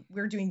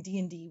 We're doing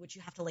D&D, which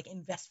you have to like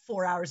invest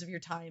 4 hours of your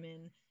time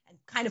in and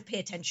kind of pay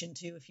attention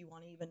to if you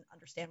want to even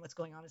understand what's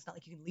going on. It's not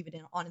like you can leave it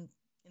in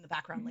the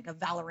background like a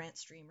Valorant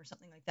stream or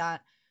something like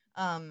that.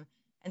 And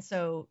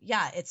so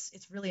yeah, it's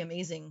really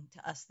amazing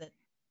to us that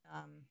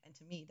and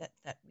to me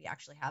that we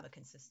actually have a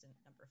consistent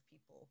number of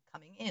people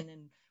coming in,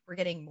 and we're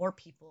getting more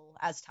people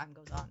as time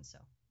goes on. So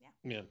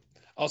yeah.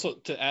 Also,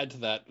 to add to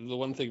that, the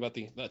one thing about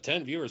the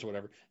 10 viewers or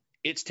whatever,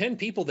 it's 10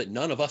 people that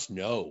none of us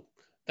know.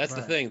 That's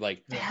the thing.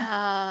 Like,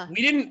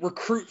 we didn't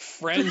recruit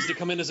friends to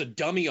come in as a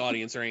dummy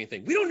audience or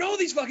anything. We don't know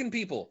these fucking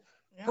people.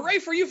 Yeah. Hooray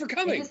for you for They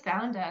coming. just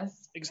found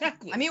us.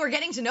 Exactly. I mean, we're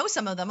getting to know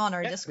some of them on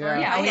our Discord.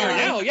 Yeah. Oh, we are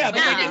now. Yeah, but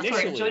Join like our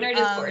Discord. initially. Join our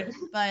Discord.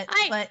 But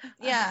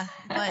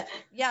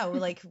we're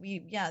like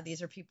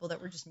these are people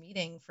that we're just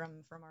meeting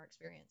from our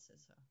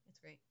experiences. So it's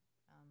great.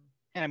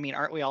 And I mean,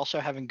 aren't we also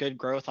having good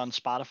growth on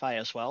Spotify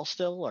as well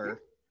still, or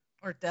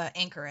the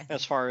Anchor, I think.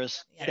 as far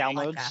as Yeah,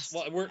 downloads? podcast.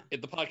 Well, the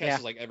podcast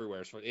is like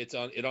everywhere. So it's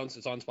on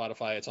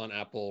Spotify, it's on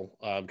Apple,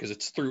 because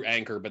it's through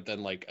Anchor, but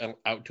then like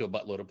out to a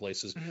buttload of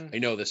places. Mhm. I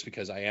know this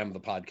because I am the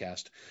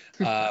podcast,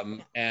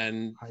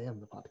 and I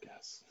am the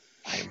podcast.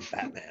 I am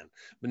Batman.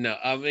 But no,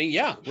 I mean,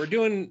 yeah, we're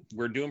doing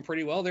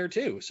pretty well there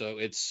too. So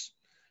it's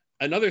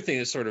another thing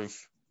that's sort of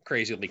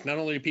crazy. Like, not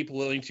only are people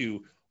willing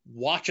to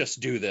watch us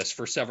do this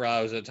for several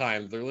hours at a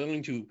time, they're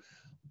willing to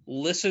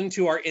listen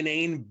to our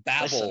inane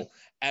babble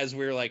as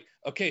we're like,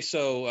 okay,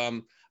 so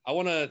I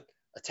want to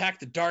attack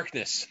the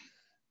darkness.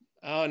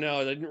 Oh no,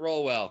 it didn't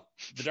roll well.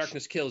 The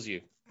darkness kills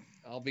you.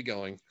 I'll be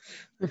going.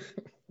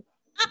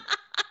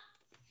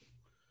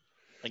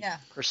 Like Yeah.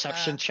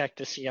 perception check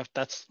to see if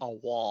that's a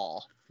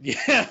wall. Yeah.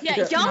 Yeah, Yeah.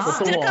 y'all Not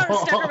the stuck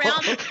wall.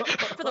 around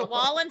for the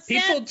wall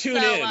instead. People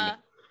tune so, in.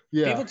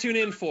 Yeah. People tune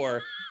in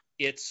for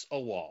it's a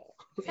wall.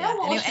 Yeah. That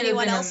wall should've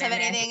Anyone been a else have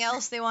minute. anything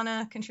else they want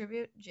to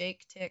contribute?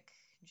 Jake, Tick,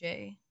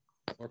 Jay.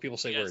 Or people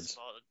say You guys words. have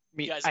all- I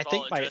mean, you guys I have all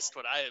think my addressed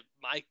what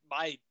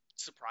my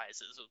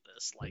surprises of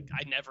this. Like,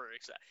 I never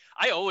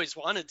I always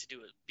wanted to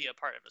be a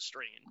part of a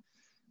stream,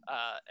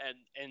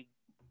 and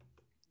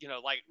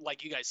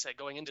like you guys said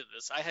going into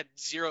this, I had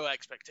zero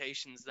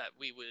expectations that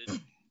we would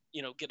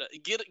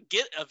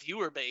get a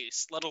viewer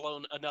base, let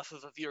alone enough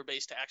of a viewer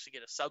base to actually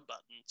get a sub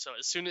button. So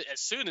as soon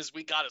as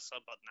we got a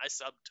sub button, I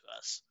subbed to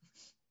us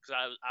because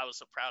I was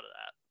so proud of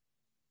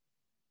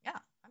that. Yeah,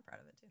 I'm proud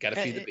of it too. Gotta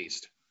feed the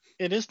beast.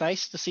 it is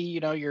nice to see,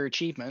 your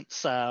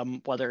achievements,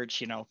 whether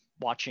it's,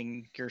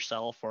 watching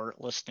yourself or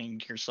listening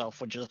to yourself,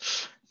 which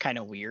is kind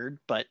of weird,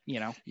 but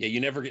Yeah, you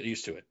never get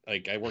used to it.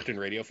 Like, I worked in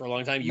radio for a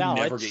long time. You No,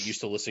 never it's- get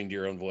used to listening to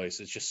your own voice.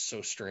 It's just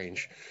so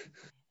strange.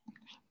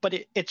 but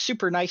it's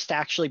super nice to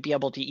actually be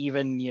able to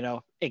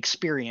even,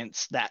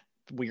 experience that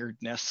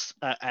weirdness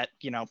at,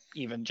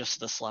 even just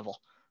this level,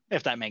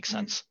 if that makes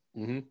sense.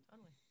 Mm-hmm.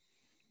 Totally.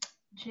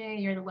 Jay,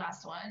 you're the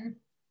last one.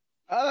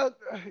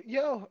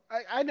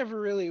 I never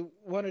really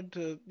wanted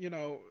to,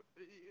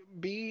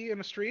 be in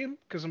a stream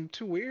because I'm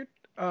too weird,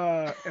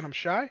 and I'm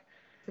shy.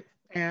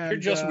 And You're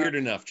just weird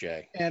enough,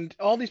 Jay. And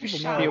all these people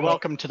know. You're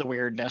welcome to the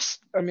weirdness.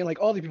 I mean, like,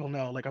 all these people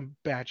know, like, I'm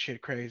batshit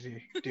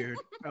crazy, dude,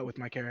 with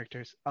my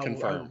characters. I will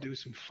Confirm. do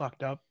some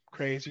fucked up,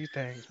 crazy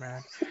things,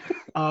 man.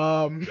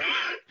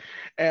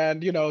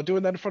 And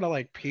doing that in front of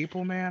like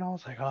people, man, I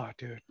was like, oh,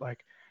 dude,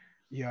 like,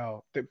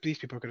 these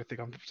people are gonna think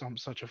I'm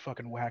such a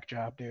fucking whack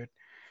job, dude.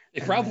 They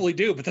probably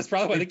do, but that's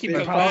probably why they keep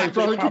They coming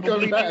probably back. keep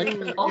coming back.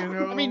 do,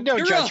 I mean, no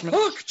You're judgment. a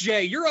hook,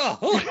 Jay. You're a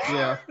hook.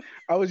 Yeah.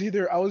 I was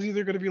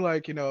either gonna be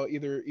like,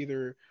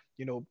 either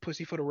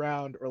pussyfoot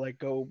around or like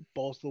go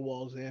balls to the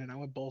walls in, and I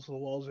went balls to the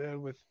walls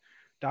in with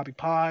Dobby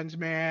Pons,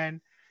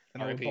 man.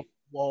 And I went R.I.P. balls to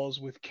the walls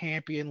with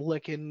Campion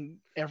licking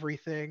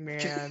everything,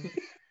 man.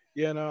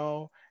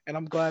 And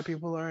I'm glad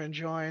people are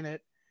enjoying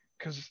it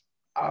because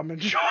I'm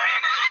enjoying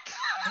it.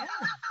 Yeah.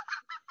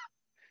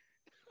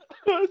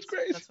 That's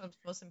great. That's what's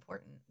most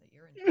important, that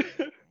you're enjoying it,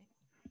 right?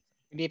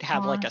 We need to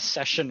have like a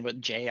session with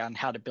Jay on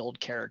how to build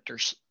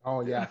characters.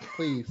 Oh yeah,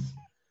 please.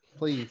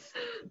 Please.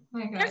 Oh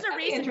my God, There's a that'd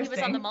be reason he was on the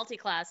interesting.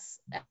 multi-class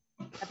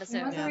episode.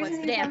 There was a What's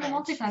reason the he was on the damage?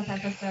 multi-class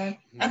episode.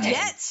 And Okay.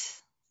 yet,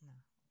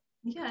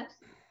 Yes.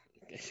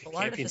 Full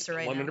Campion's artificer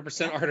right now.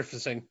 100% Yeah.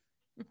 artificing.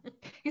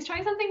 He's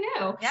trying something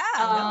new. Yeah,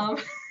 I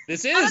know.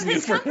 This Out is of new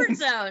his for comfort him.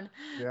 zone.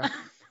 Yeah.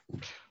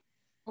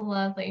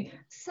 Lovely.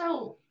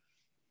 So,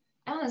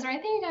 Ellen, is there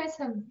anything you guys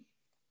have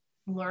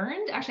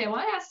learned? Actually, I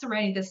want to ask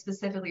Serenity this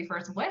specifically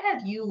first. What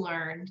have you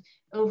learned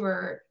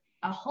over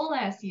a whole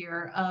last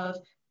year of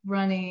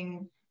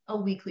running a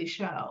weekly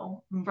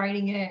show,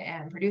 writing it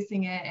and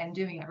producing it and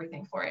doing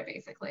everything for it,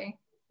 basically?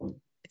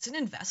 It's an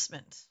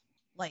investment.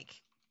 Like,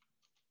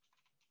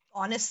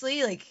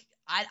 honestly, like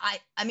I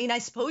mean, I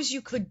suppose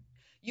you could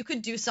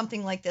do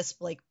something like this,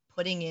 like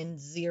putting in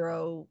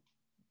 $0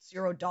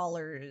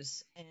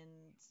 and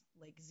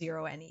like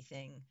zero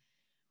anything,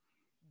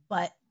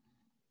 but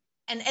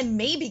and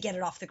maybe get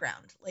it off the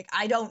ground. Like,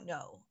 I don't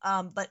know.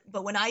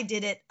 But when I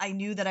did it, I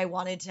knew that I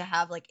wanted to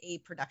have like a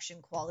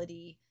production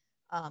quality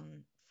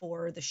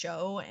for the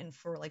show and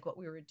for like what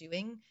we were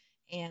doing,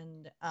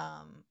 and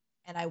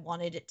I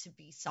wanted it to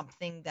be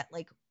something that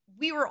like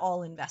we were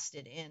all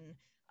invested in.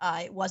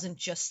 It wasn't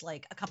just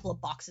like a couple of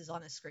boxes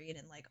on a screen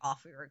and like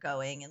off we were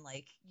going, and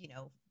like, you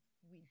know,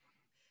 we'd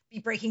be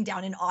breaking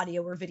down in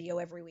audio or video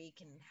every week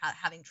and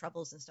having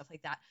troubles and stuff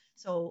like that.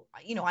 So,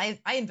 you know, I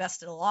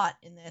invested a lot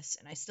in this,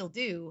 and I still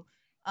do.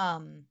 But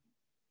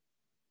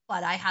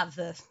I have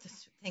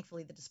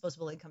thankfully the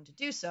disposable income to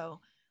do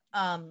so.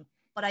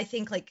 But I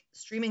think like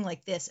streaming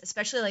like this,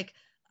 especially like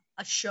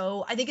a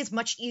show, I think it's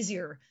much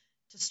easier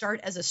to start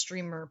as a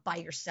streamer by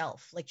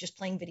yourself, like just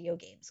playing video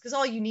games, because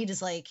all you need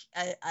is like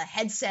a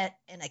headset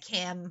and a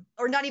cam,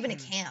 or not even a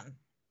cam.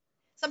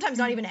 Sometimes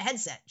not even a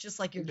headset, just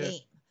like your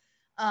game.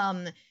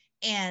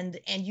 And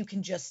you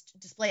can just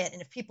display it,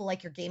 and if people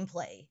like your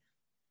gameplay,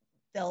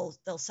 they'll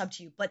sub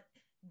to you. But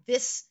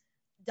this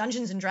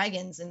Dungeons and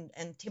Dragons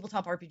and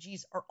tabletop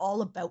RPGs are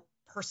all about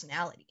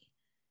personality,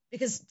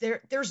 because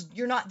there's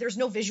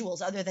no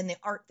visuals other than the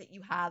art that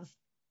you have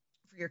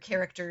for your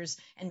characters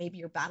and maybe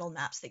your battle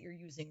maps that you're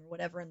using or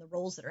whatever, and the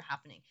roles that are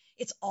happening.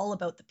 It's all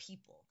about the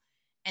people.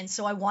 And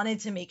so I wanted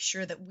to make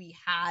sure that we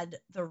had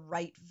the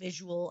right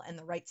visual and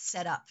the right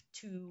setup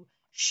to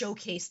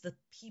showcase the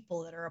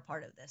people that are a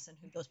part of this and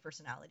who those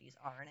personalities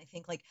are. And I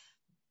think like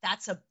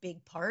that's a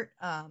big part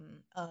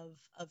of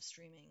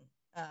streaming,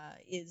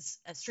 is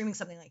streaming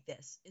something like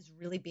this, is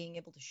really being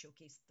able to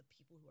showcase the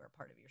people who are a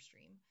part of your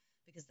stream,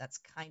 because that's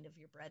kind of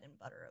your bread and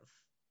butter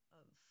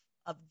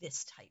of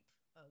this type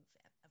of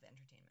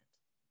entertainment.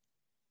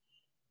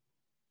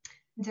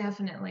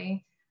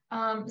 Definitely.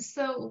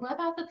 So what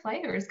about the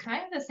players?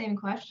 Kind of the same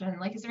question.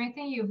 Like, is there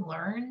anything you've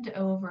learned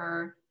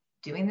over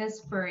doing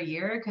this for a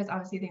year? Because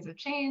obviously things have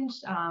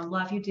changed. A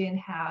lot of you didn't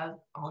have,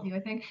 all of you, I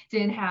think,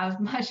 didn't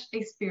have much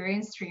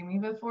experience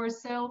streaming before.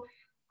 So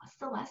what's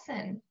the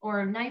lesson?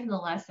 Or not even the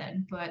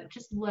lesson, but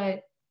just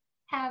what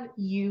have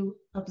you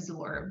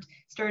absorbed?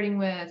 Starting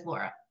with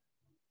Laura.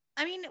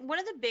 I mean, one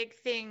of the big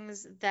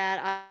things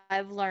that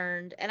I've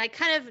learned, and I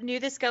kind of knew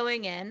this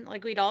going in,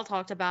 like we'd all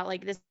talked about,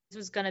 like this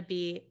was going to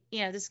be,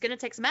 you know, this is going to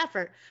take some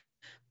effort.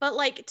 But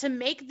like to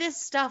make this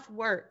stuff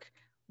work,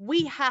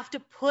 we have to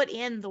put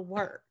in the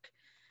work.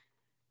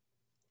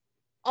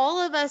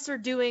 All of us are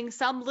doing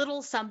some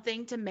little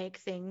something to make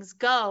things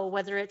go,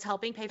 whether it's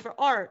helping pay for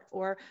art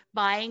or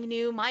buying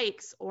new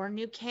mics or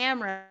new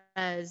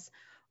cameras,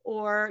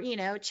 or, you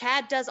know,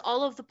 Chad does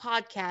all of the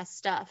podcast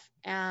stuff.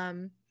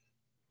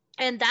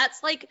 And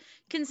that's like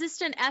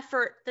consistent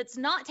effort that's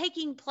not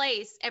taking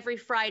place every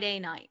Friday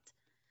night.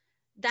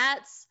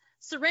 That's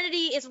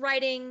Serenity is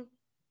writing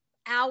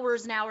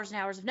hours and hours and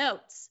hours of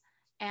notes.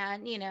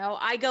 And, you know,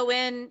 I go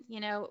in, you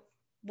know,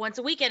 once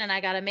a weekend and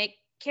I got to make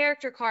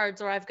character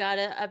cards, or I've got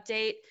to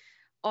update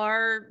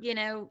our, you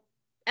know,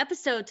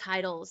 episode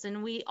titles.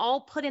 And we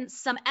all put in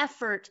some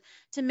effort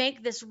to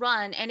make this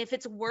run. And if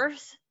it's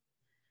worth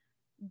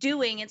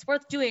doing, it's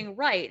worth doing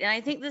right. And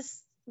I think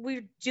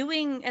we're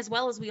doing as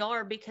well as we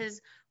are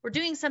because we're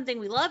doing something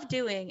we love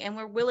doing and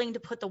we're willing to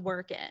put the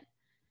work in.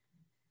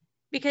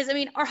 Because, I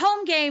mean, our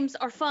home games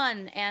are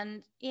fun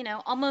and, you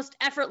know, almost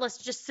effortless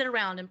to just sit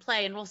around and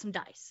play and roll some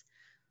dice.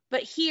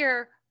 But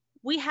here,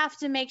 we have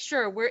to make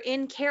sure we're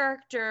in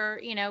character,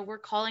 you know, we're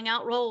calling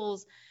out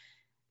roles,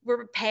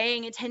 we're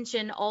paying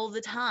attention all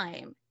the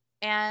time.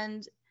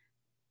 And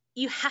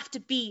you have to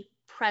be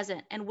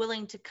present and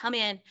willing to come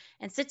in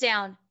and sit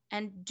down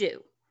and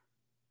do.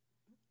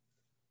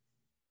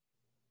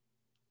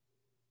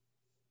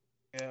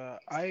 Yeah,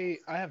 I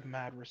have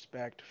mad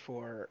respect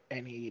for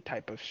any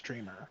type of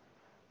streamer.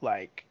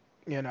 Like,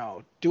 you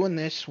know, doing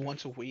this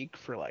once a week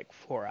for like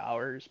 4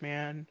 hours,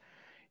 man,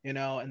 you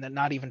know, and then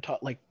not even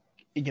talk like,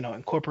 you know,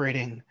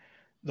 incorporating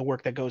the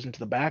work that goes into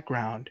the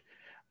background.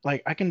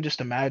 Like, I can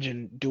just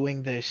imagine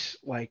doing this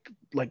like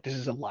this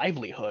is a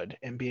livelihood,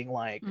 and being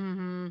like,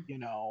 you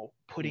know,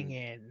 putting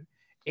in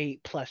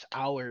 8+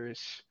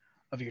 hours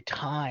of your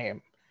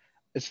time.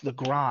 It's the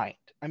grind.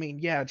 I mean,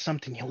 yeah, it's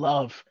something you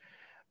love,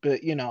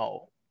 but you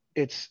know,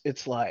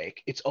 it's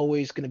like it's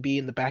always going to be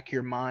in the back of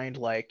your mind,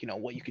 like, you know,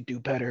 what you could do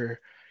better,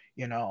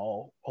 you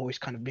know, always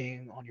kind of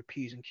being on your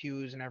P's and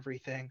Q's and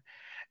everything.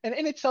 And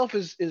in itself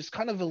is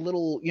kind of a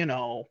little, you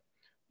know,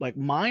 like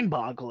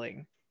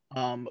mind-boggling.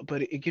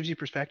 But it gives you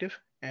perspective,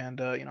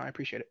 and I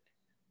appreciate it.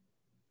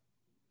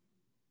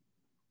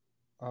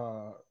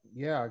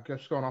 Yeah,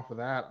 just going off of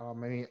that, I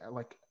mean,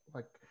 like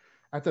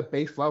at the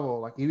base level,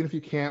 like even if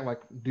you can't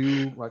like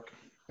do like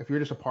if you're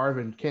just a part of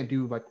it and can't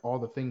do like all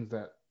the things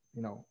that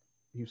you know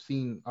you've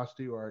seen us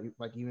do or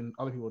like even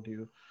other people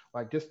do,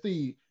 like just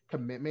the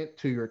commitment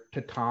to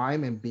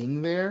time and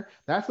being there,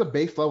 that's the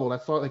base level.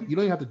 That's all. Like you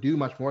don't even have to do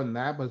much more than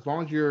that, but as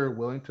long as you're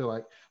willing to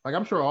like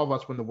I'm sure all of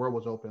us when the world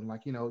was open,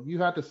 like you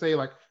had to say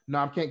like no,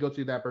 I can't go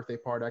to that birthday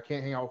party. I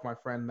can't hang out with my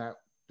friend that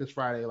this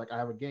Friday. Like I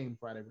have a game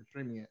Friday, we're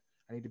streaming it.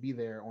 I need to be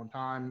there on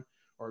time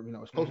or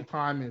as close to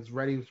time as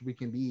ready as we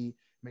can be.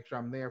 Make sure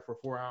I'm there for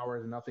 4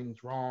 hours and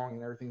nothing's wrong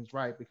and everything's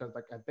right. Because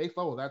like at base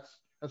level, that's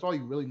all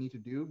you really need to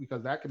do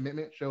because that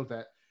commitment shows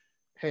that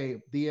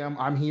hey DM,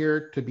 I'm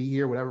here to be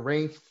here, whatever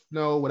rain,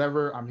 snow,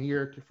 whatever. I'm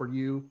here for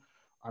you.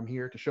 I'm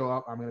here to show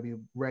up. I'm gonna be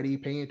ready,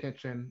 paying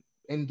attention,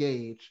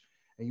 engaged,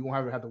 and you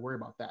won't have to worry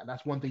about that.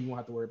 That's one thing you won't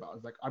have to worry about.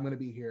 Is like I'm gonna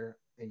be here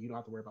and you don't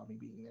have to worry about me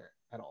being there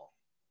at all.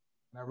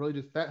 And that really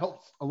just that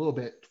helps a little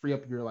bit free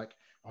up your like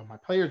oh, my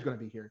player's going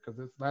to be here because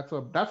that's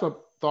a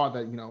thought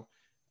that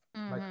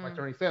like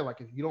Tony said,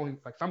 like if you don't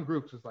like some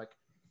groups it's like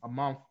a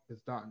month is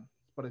done,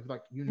 but it's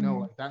like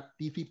like that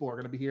these people are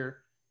going to be here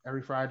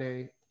every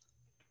Friday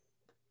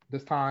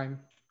this time.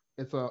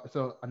 It's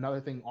a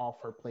another thing off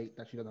her plate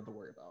that she doesn't have to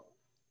worry about.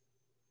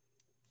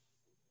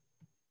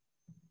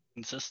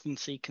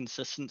 Consistency.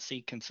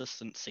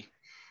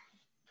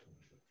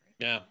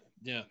 Yeah.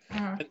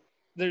 And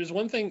there's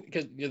one thing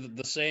because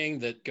the saying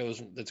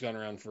that's gone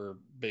around for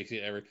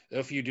basically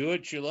if you do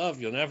what you love,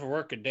 you'll never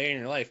work a day in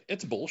your life.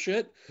 It's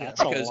bullshit.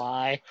 That's a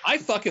lie. I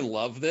fucking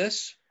love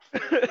this,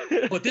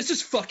 but this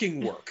is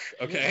fucking work.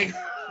 Okay,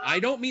 I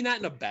don't mean that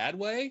in a bad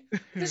way.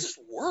 This is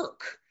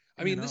work.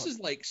 I mean, this is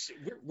like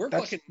we're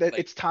fucking.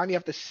 It's time you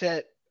have to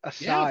set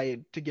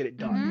aside to get it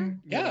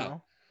done. Yeah.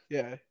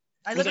 Yeah.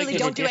 I literally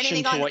don't do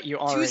anything on what you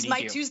already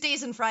my do.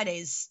 Tuesdays and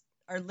Fridays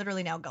are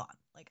literally now gone.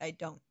 Like I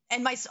don't,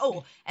 and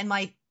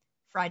my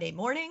Friday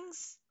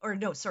mornings, or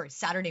no, sorry,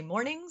 Saturday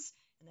mornings,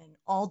 and then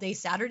all day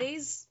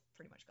Saturdays,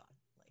 pretty much gone.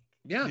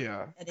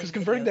 Yeah. Because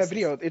converting that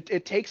video,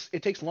 it takes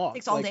long. It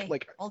takes all day.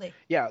 All day.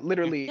 Yeah,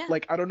 literally. Yeah.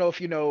 Like I don't know if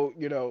you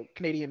know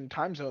Canadian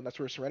time zone. That's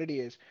where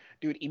Serenity is,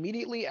 dude.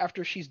 Immediately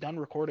after she's done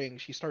recording,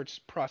 she starts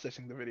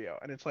processing the video,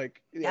 and it's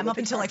like I'm up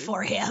until like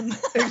 4 a.m.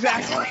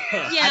 Exactly.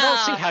 Yeah. I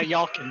don't see how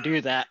y'all can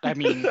do that. I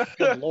mean,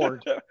 good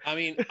lord. I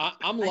mean,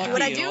 I'm lucky. I do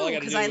what I do because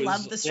because I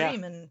love the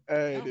stream and.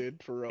 Hey,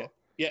 dude, for real.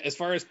 Yeah, as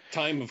far as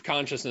time of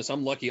consciousness,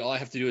 I'm lucky. All I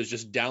have to do is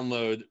just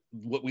download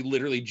what we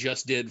literally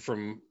just did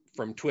from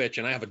Twitch,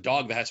 and I have a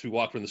dog that has to be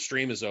walked when the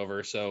stream is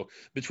over. So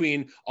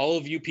between all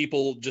of you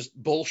people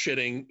just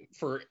bullshitting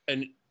for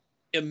an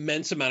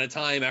immense amount of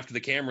time after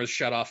the camera's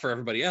shut off for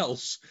everybody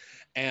else,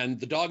 and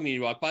the dog needing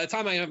to walk, by the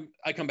time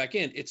I come back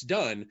in, it's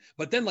done.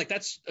 But then like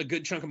that's a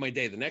good chunk of my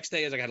day. The next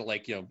day is I got to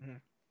like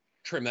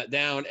trim that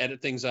down, edit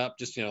things up,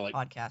 just like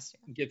podcast,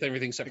 get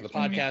everything set for the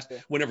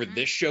podcast. Whenever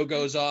this show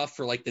goes off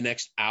for like the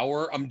next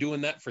hour, I'm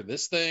doing that for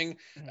this thing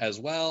as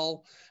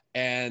well.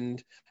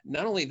 And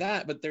not only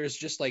that, but there's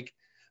just like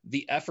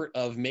the effort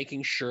of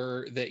making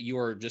sure that you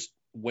are just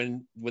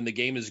when the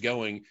game is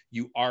going,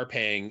 you are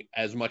paying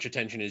as much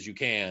attention as you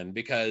can,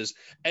 because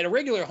at a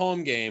regular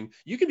home game,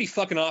 you can be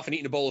fucking off and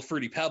eating a bowl of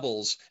Fruity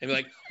Pebbles and be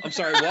like, I'm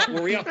sorry, what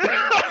were we up?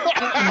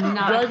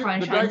 Not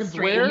crunch on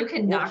stream. You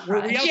cannot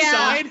were we crunch.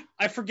 outside? Yeah.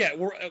 I forget.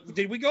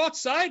 Did we go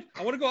outside?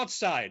 I want to go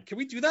outside. Can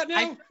we do that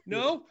now?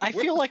 No. I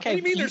feel like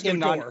I've eaten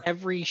no on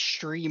every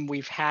stream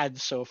we've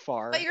had so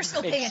far. But you're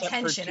still paying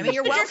attention. I I mean,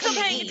 you're welcome still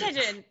to paying eat.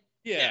 attention.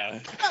 Yeah.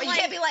 But you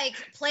can't be like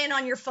playing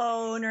on your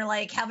phone or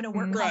like having a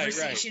work Right,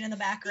 conversation in the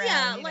background.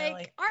 Yeah, you know,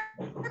 like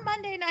our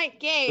Monday night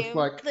game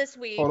like, this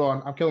week. Hold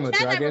on, I'm killing the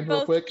Chad and I dragon were real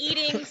both quick.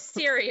 eating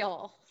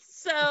cereal.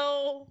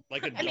 So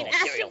like I mean,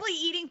 actively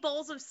eating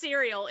bowls of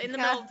cereal in the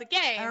middle of the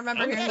game. I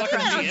remember I'm hearing fucking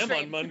that.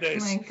 GM on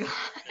Mondays. Oh my god.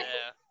 Yeah.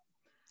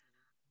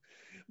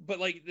 But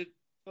like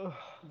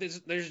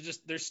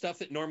there's stuff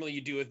that normally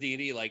you do with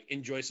D&D, like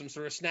enjoy some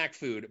sort of snack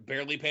food,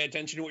 barely pay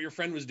attention to what your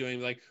friend was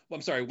doing, like, well,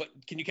 I'm sorry, what,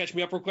 can you catch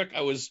me up real quick?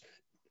 I was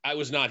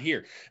not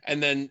here.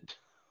 And then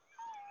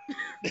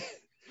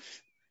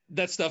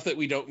that's stuff that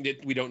we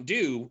don't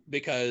do,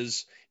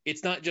 because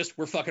it's not just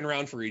we're fucking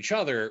around for each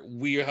other.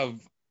 We have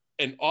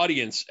an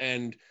audience,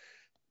 and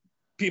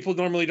people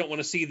normally don't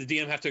want to see the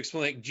DM have to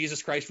explain, like,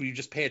 Jesus Christ, will you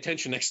just pay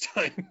attention next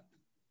time?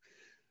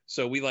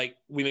 So we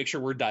make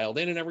sure we're dialed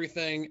in and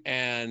everything.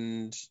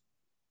 And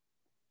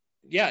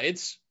yeah,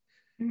 it's,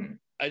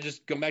 I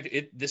just go back to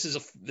it. This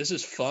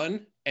is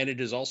fun, and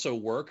it is also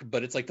work,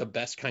 but it's like the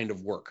best kind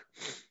of work.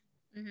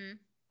 Mm-hmm.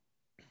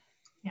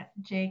 Yeah,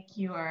 Jake,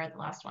 you are the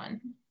last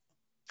one.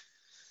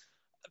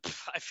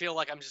 I feel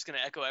like I'm just going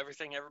to echo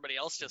everything everybody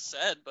else just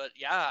said, but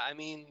yeah, I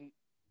mean,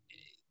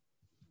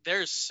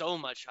 there's so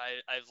much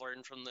I've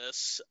learned from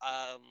this.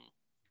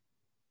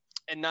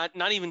 and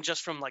not even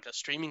just from like a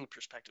streaming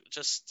perspective,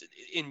 just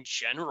in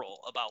general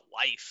about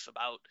life,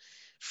 about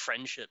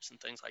friendships and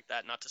things like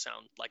that. Not to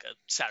sound like a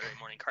Saturday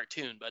morning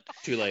cartoon, but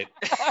Too late.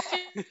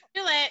 Too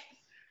late.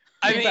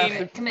 I Fast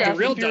mean, and- come Fast in. and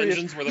Real Furious.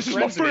 dungeons were the This is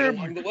my friends we made family.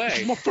 along the This is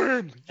way. my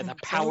family. And the Until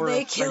power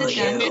they of kill The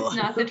friendship. you. Gambits,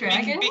 not the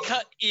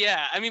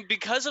dragons.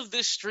 because of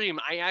this stream,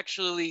 I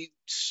actually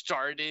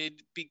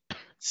started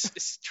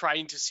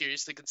trying to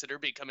seriously consider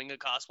becoming a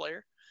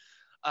cosplayer.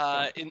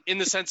 In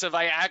the sense of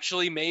I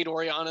actually made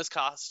Oriana's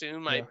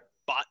costume. I Yeah.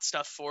 bought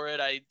stuff for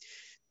it. I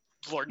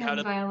learned how And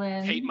to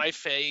violin. paint my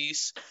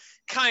face.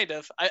 Kind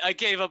of. I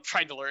gave up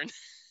trying to learn.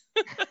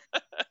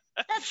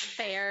 That's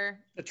fair.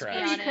 The to be trash.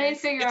 I couldn't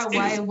honest. figure out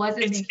why it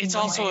wasn't making It's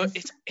also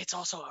noise. it's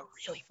also a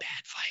really bad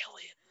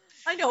violin.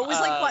 I know it was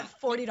like what, Um,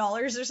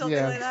 $40 or something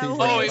yeah, like that. seems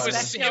What Oh, do you it was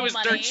expect? No it was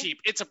money. dirt cheap.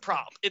 It's a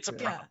prop. It's a Yeah.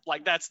 prop.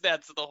 Like that's the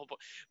whole point.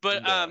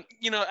 But Yeah.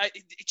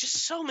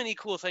 just so many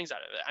cool things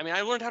out of it. I mean,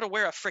 I learned how to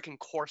wear a freaking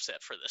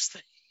corset for this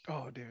thing.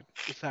 Oh, dude,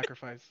 the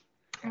sacrifice.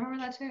 I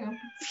remember that too.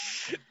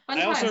 Fun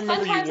I also times.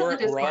 remember Fun times you on wore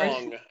the it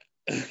Discord.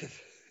 wrong.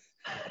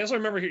 I also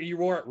remember you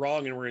wore it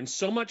wrong and were in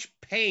so much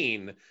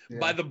pain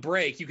by Yeah. the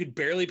break you could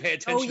barely pay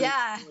attention. Oh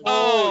yeah.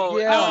 Oh,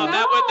 yeah.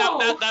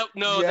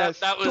 no, Yes.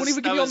 that was Don't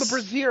even that give you on the was,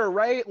 brassiere,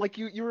 right? Like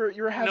you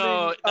were having.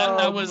 No,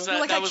 that was You're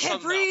like, that I was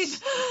can't something breathe.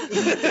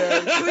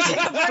 else. Can we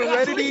take a break,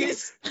 Serenity.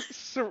 please?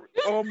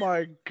 Oh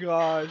my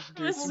gosh,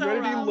 dude! was so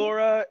Serenity, wrong.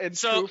 Laura, and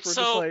So- Truth were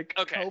so, just like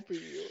okay. helping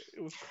you.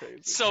 It was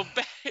crazy. So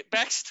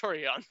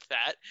backstory on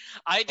that,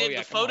 I did yeah,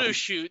 the come photo on.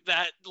 shoot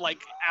that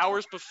like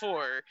hours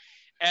before,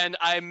 and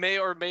I may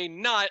or may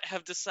not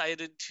have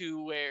decided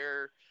to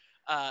wear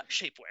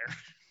shapewear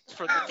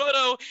for the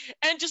photo,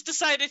 and just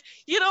decided,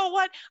 you know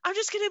what, I'm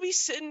just gonna be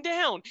sitting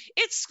down.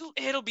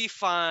 It'll be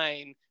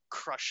fine.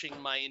 Crushing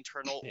my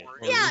internal Yeah.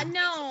 organs. Yeah,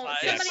 no.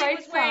 Yeah. Somebody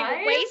was wearing a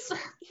Right waist. size?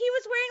 He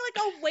was wearing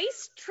like a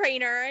waist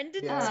trainer, and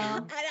didn't. Yeah.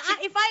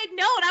 If I had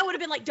known, I would have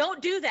been like,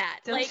 "Don't do that.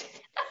 Don't- Like,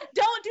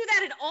 don't do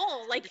that at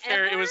all. Like,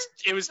 Fair, ever." it was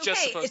It's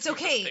just okay, supposed it's to be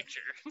okay. a picture.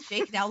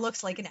 Jake now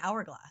looks like an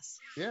hourglass.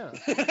 Yeah.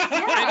 Yeah,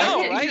 I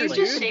know, right? You're just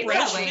Dude, shaped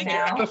Brad that way Pitt.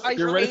 now.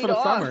 You're ready for the laid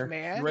off, summer.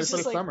 man. You're ready It's for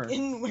just the like summer.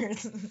 inward.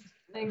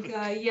 Like,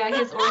 yeah,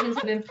 his organs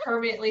have been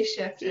permanently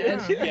shifted.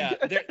 Yeah,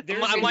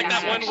 there's I'm like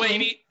that one actually.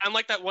 lady. I'm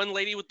like that one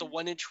lady with the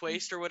 1-inch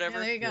waist or Yeah, whatever.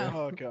 there you go.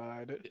 Oh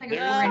god. Like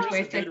There's a 4-inch a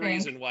waist, I good think.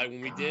 reason why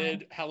when we God.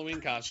 did Halloween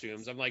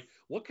costumes, I'm like,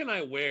 what can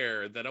I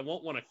wear that I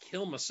won't want to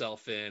kill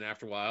myself in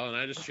after a while? And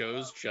I just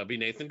chose chubby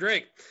Nathan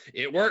Drake.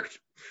 It worked.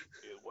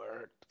 It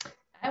worked.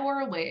 I wore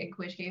a wig,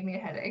 which gave me a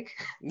headache.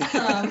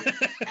 I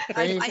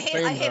Same- hate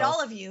same I hate though.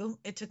 all of you.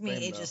 It took me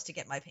Same ages to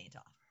get my paint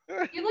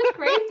off. You look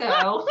great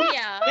though.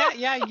 Yeah.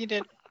 Yeah, you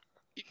did.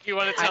 You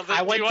want to tell I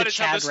the went you want the to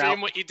tell the Chad stream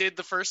route. what you did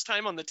the first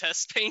time on the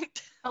test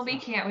paint? Oh, we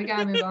can't. We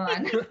gotta move on.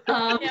 Yeah, we're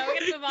gonna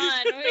move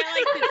on. We got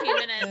like 15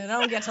 minutes. They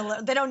don't get to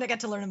learn. They don't get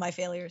to learn of my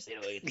failures.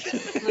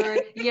 Lord,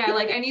 yeah,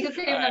 like I need to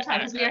save enough time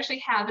because we Alright.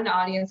 actually have an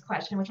audience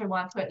question, which I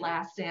want to put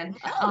last in.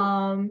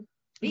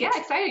 Yeah,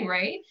 exciting,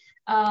 right?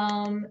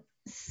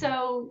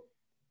 So,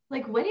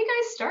 like, when you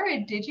guys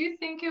started, did you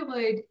think it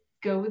would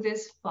go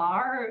this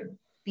far,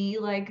 be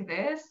like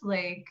this?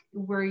 Like,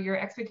 were your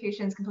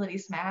expectations completely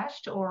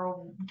smashed,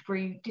 or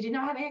did you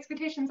not have any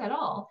expectations at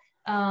all?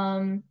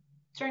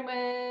 Starting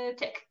with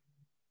Tick.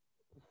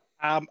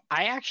 I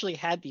actually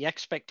had the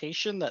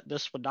expectation that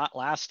this would not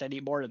last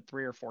any more than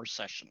 3 or 4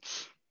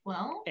 sessions.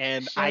 Well,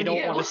 And show I don't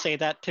you. want to say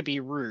that to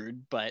be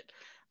rude, but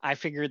I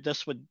figured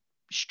this would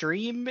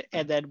stream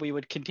and then we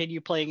would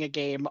continue playing a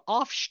game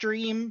off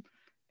stream.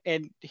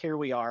 And here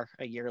we are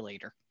a year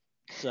later.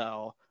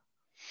 So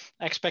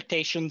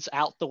expectations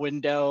out the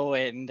window,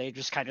 and they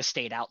just kind of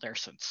stayed out there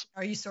since.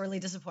 Are you sorely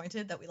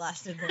disappointed that we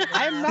lasted more than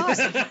I am half not.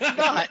 this?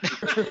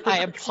 not. I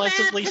am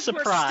pleasantly Because we're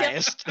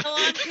surprised. Still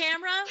on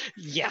camera.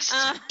 Yes.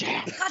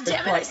 Damn. God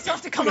damn it! I still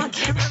have to come on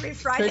camera every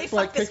Friday. Takes Fuck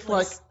like this takes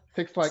like place.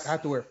 takes like I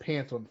have to wear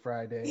pants on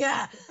Friday.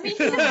 Yeah. I mean, he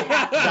doesn't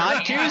have to,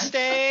 Not man.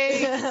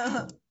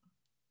 Tuesday.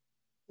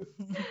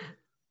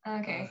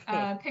 Okay,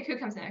 pick who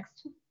comes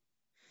next.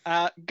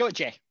 Go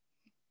Jay.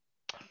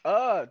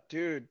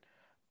 Dude,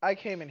 I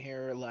came in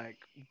here like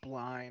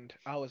blind.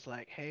 I was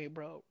like, hey,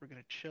 bro, we're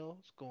gonna chill.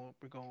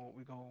 We're going.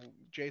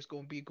 Jay's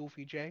gonna be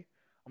Goofy Jay.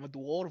 I'm gonna do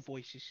all the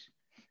voices,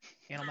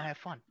 and I'm gonna have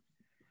fun.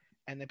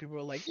 And then people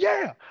were like,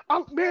 yeah,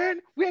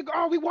 man,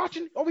 are we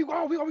watching? Are we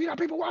got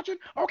people watching?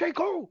 Okay,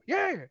 cool,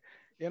 yeah.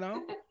 You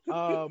know,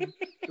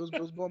 it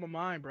was blowing my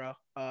mind, bro.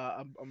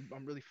 I'm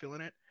really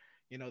feeling it.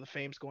 You know, the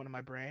fame's going to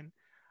my brain.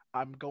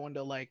 I'm going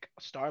to like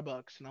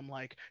Starbucks and I'm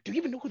like, do you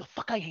even know who the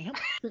fuck I am?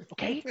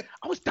 Okay,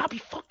 I was Dobby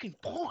fucking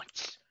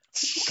Barnes.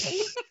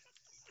 Okay,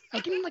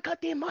 like give me my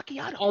goddamn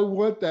macchiato. I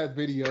want that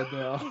video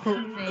though.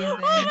 Amazing.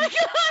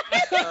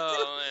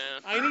 Oh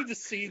man. I need to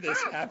see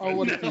this happen. I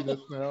want to see this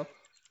now.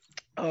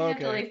 You have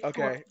to, like,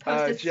 Okay.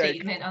 Post a Jake.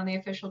 statement on the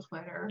official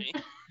Twitter.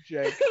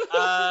 Jake.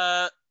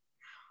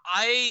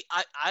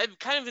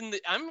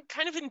 I'm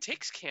kind of in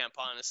Tick's camp,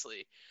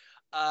 honestly.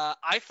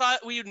 I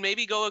thought we would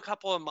maybe go a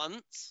couple of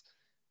months,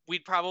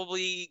 we'd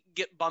probably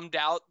get bummed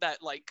out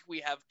that like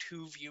we have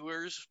 2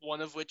 viewers,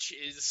 one of which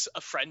is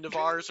a friend of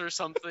ours or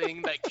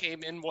something that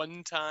came in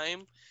one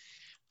time.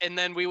 And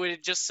then we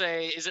would just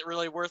say, is it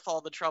really worth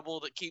all the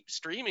trouble to keep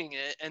streaming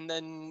it? And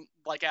then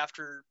like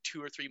after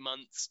 2 or 3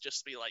 months,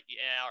 just be like,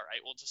 yeah, all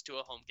right, we'll just do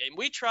a home game.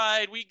 We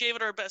tried, we gave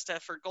it our best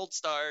effort, gold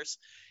stars.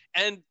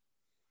 And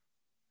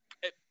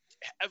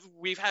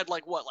we've had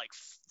like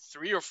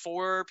 3 or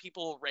 4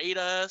 people rate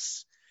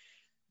us.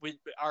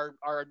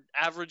 Our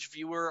average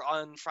viewer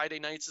on Friday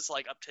nights is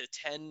like up to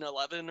 10,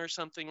 11 or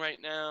something right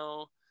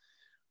now.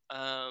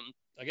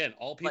 Again,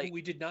 all people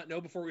we did not know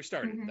before we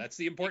started. Mhm. That's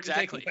the important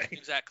Exactly. takeaway.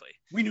 Exactly.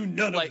 We knew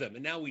none of them,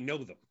 and now we know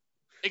them.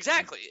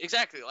 Exactly.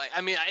 Like,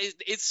 I mean,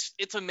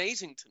 it's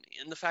amazing to me,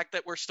 and the fact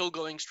that we're still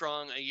going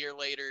strong a year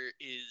later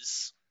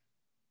is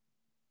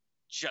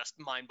just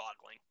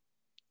mind-boggling.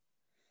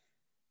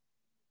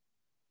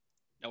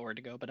 Nowhere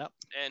to go but up.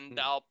 And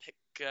I'll pick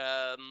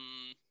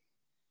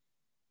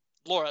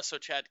Laura, so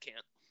Chad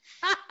can't.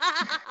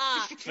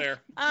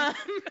 Fair. I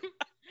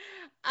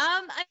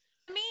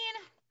mean,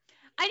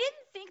 I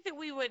didn't think that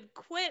we would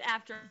quit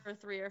after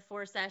 3 or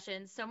 4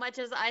 sessions so much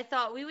as I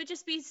thought we would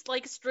just be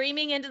like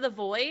streaming into the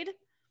void.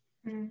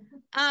 Mhm.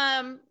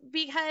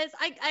 Because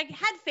I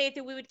had faith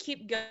that we would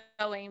keep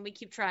going, we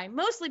keep trying,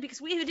 mostly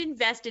because we had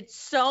invested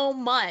so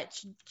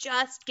much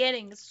just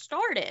getting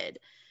started.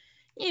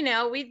 You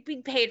know, we'd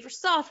paid for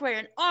software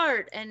and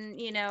art,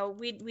 and you know,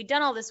 we'd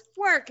done all this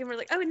work, and we're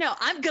like, oh no,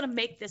 I'm gonna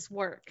make this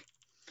work.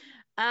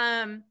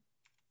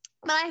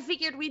 But I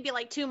figured we'd be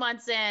like 2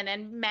 months in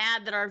and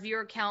mad that our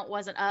viewer count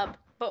wasn't up,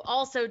 but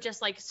also just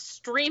like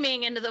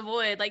streaming into the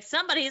void, like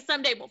somebody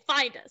someday will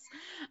find us.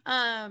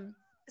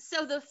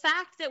 So the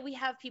fact that we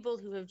have people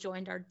who have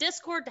joined our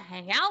Discord to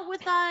hang out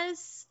with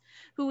us,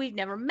 who we've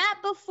never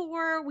met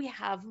before, we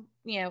have,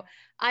 you know,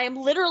 I am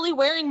literally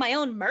wearing my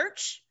own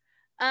merch.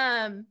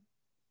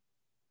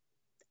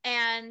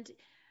 And,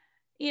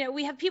 you know,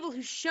 we have people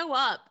who show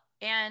up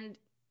and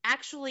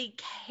actually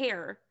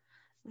care.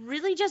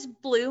 Really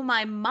just blew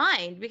my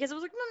mind, because it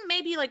was like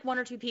maybe like 1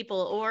 or 2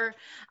 people, or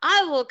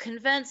I will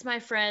convince my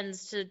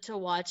friends to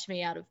watch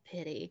me out of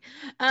pity.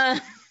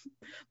 But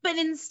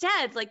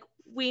instead, like,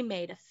 we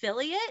made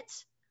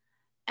affiliate,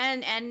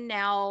 and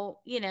now,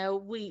 you know,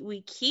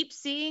 we keep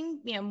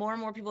seeing, you know, more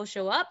and more people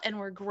show up, and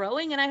we're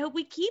growing, and I hope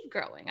we keep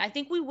growing. I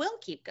think we will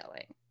keep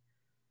going.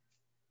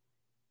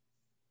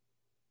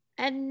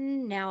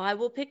 And now I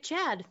will pick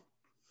Chad.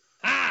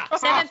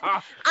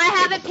 I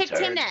haven't picked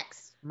him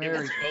next. It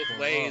was both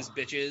ways,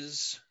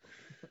 bitches.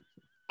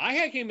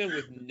 I came in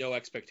with no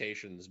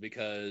expectations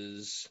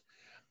because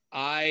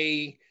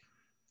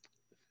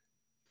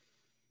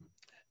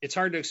it's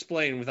hard to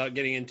explain without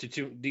getting into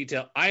too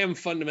detail. I am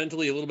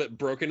fundamentally a little bit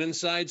broken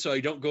inside, so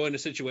I don't go into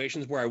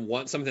situations where I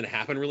want something to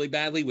happen really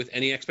badly with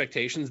any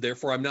expectations.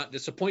 Therefore, I'm not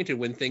disappointed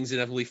when things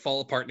inevitably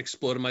fall apart and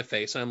explode in my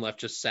face, and I'm left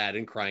just sad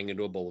and crying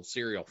into a bowl of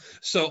cereal.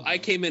 So I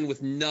came in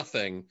with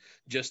nothing,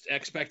 just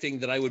expecting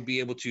that I would be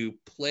able to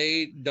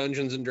play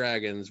Dungeons and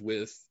Dragons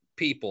with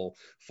people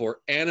for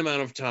an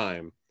amount of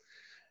time.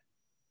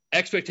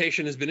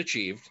 Expectation has been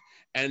achieved,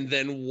 and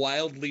then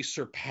wildly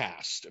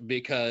surpassed,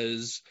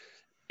 because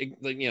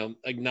you know,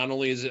 like, not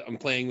only is it I'm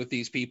playing with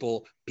these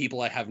people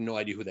I have no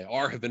idea who they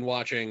are, have been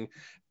watching.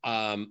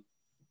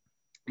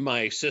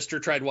 My sister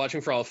tried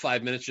watching for all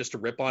 5 minutes just to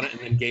rip on it and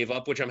then gave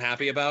up, which I'm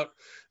happy about,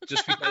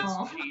 just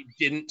because she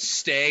didn't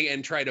stay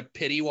and try to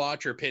pity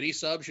watch or pity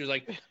sub. She was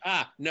like,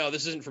 no,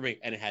 this isn't for me,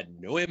 and it had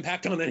no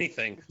impact on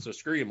anything. So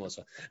screw you,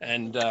 Melissa.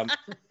 And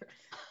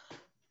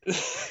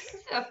This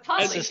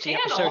is the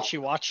episode she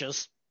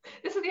watches.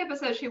 This is the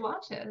episode she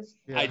watches.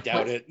 Yeah. I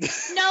doubt it.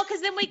 No,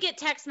 because then we get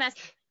text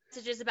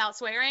messages about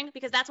swearing,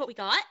 because that's what we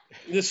got.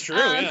 It's true,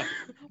 yeah.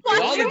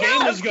 While the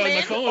game was going,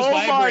 my phone was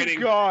vibrating.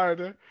 Oh my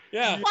god.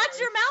 Yeah. Watch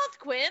your mouth,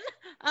 Quinn.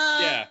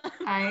 Yeah.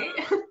 Hi.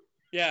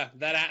 Yeah,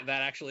 that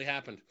actually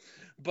happened.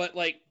 But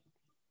like,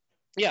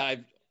 yeah,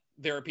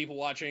 there are people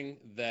watching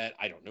that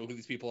I don't know who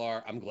these people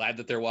are. I'm glad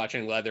that they're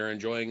watching. I'm glad they're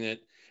enjoying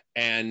it.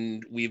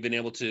 And we've been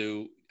able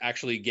to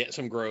actually get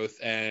some growth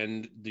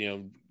and, you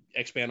know,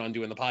 expand on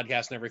doing the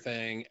podcast and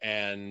everything.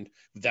 And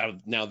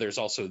that now there's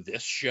also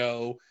this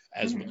show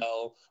as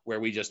well,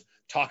 where we just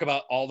talk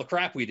about all the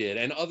crap we did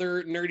and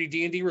other nerdy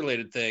D&D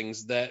related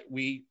things that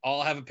we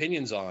all have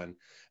opinions on.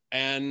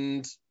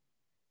 And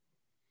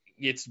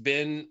it's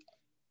been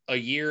a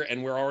year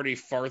and we're already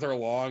farther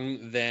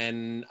along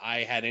than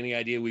I had any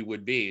idea we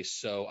would be.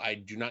 So I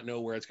do not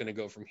know where it's going to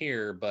go from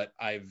here, but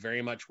I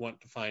very much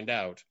want to find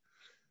out.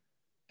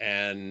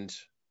 And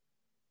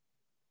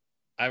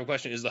I have a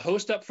question. Is the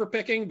host up for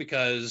picking?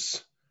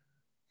 Because...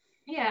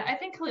 Yeah, I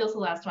think Khalil's the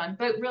last one.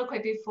 But real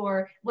quick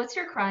before, what's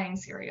your crying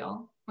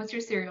cereal? What's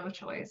your cereal of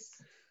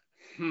choice?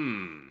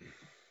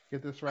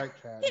 Get this right,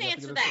 Chad. You can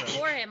answer that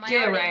for him. I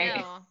Yeah, already right.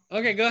 know.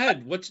 Okay, go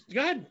ahead. Go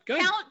ahead.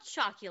 Count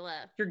Chocula.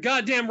 You're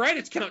goddamn right.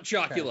 It's Count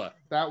Chocula.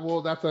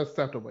 Okay. That's an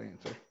acceptable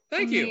answer.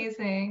 Thank you.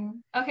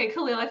 Amazing. Okay,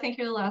 Khalil, I think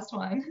you're the last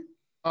one.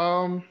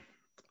 I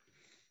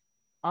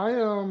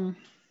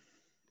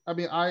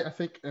mean, I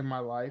think in my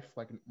life,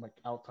 like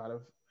outside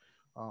of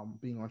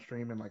being on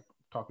stream and like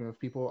talking with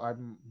people.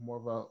 I'm more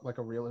of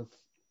a realist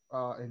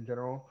in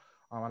general.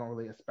 I don't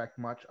really expect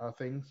much of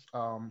things.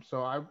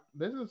 So I'd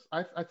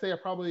say I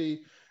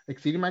probably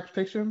exceeded my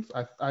expectations.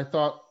 I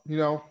thought,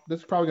 this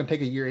is probably gonna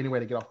take a year anyway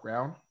to get off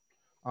ground.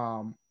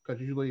 Because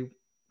usually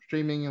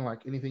streaming and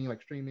like anything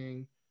like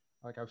streaming,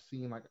 like I've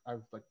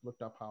like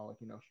looked up how, like,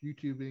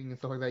 YouTubing and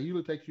stuff like that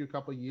usually takes you a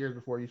couple of years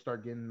before you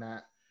start getting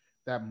that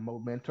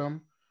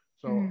momentum.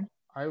 So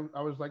I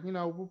was like,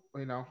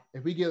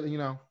 if we get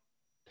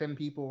 10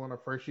 people in our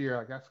first year,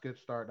 like that's a good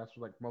start. That's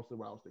like mostly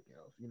what I was thinking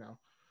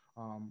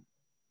of.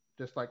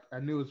 Just like I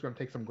knew it was going to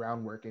take some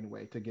groundwork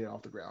anyway to get it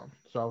off the ground.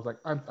 So I was like,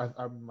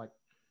 I'm like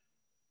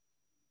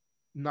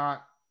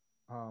not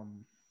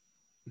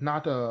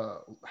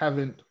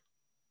haven't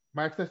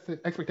my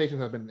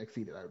expectations have been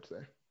exceeded, I would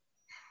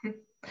say.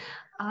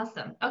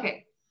 Awesome.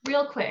 Okay,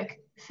 real quick,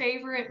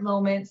 favorite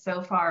moment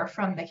so far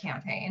from the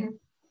campaign,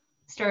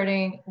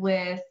 starting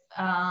with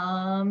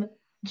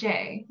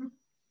Jay.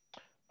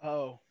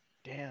 Oh,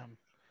 damn.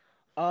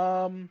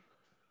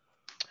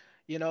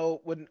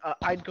 When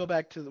I'd go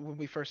back to when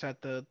we first had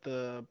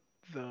the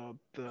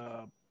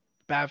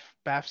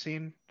bath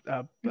scene,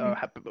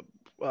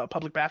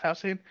 public bathhouse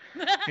scene.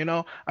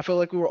 I feel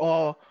like we were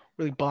all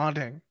really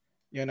bonding.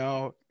 And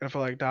I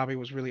feel like Dobby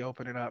was really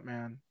opening up,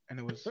 man, and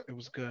it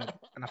was good.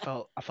 And I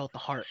felt the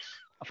hearts.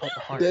 I felt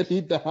the hearts. Then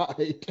he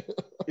died.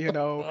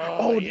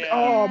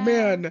 Oh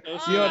man,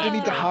 I didn't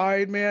need to Oh.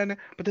 hide, man.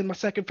 But then my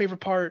second favorite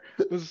part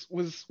was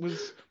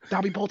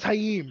Dobby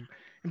Boltaim.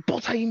 And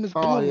Boltaim is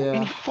blue,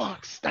 and he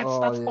fucks. That's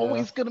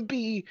always gonna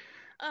be.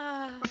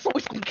 That's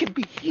always gonna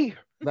be here.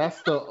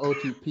 That's the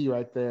OTP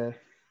right there.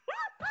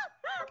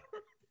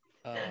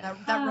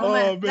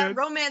 That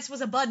romance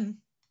was a button.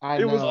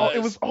 It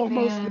was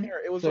almost Man.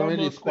 there. It was so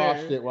almost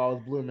squashed there. it while it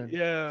was blooming.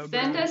 Yeah.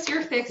 Send us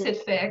your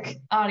fix-it fic,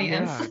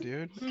 audience. Yeah,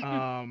 dude.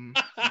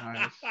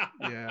 Nice.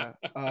 Yeah.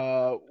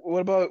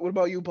 What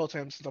about you,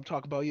 Boltam? Since I'm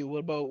talking about you,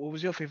 what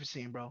was your favorite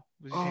scene, bro?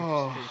 What was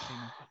your favorite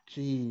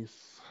scene? Jeez.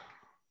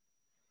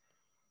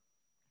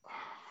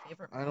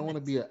 Favorite I don't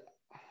want to moment.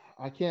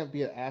 I can't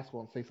be an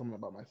asshole and say something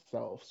about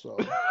myself. So.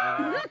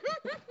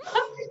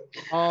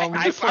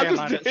 I plan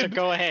on it, so did.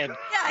 go ahead.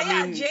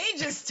 Yeah, Jay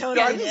just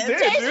totally I just did.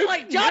 did, Jay's dude.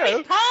 like Johnny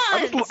Yeah.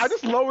 Pons. I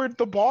just lowered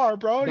the bar,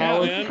 bro. That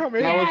was- You come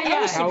in. that was-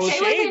 Yeah, that was- Jay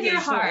was in your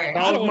heart.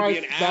 I don't want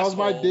to be an that was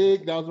my asshole.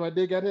 dig. That was my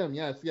dig at him.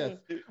 Yes.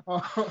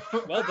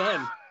 Well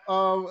done.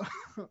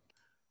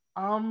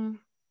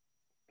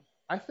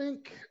 I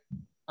think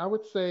I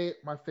would say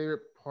my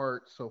favorite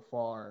part so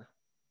far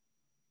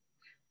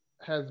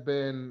has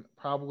been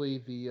probably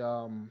the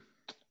I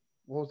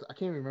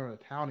can't even remember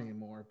the town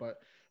anymore, but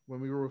when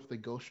we were with the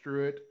Ghost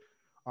Druid,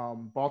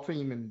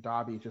 Baltimore and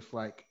Dobby just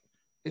like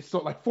it's so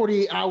like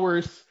 48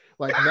 hours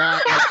like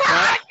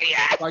that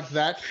like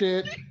that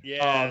shit.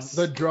 Yes.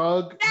 The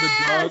drug,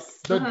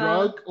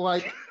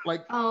 like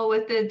Oh,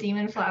 with the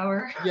demon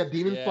flower. yeah,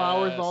 demon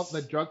flowers, all Yes.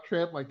 the drug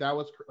trip, like that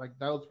was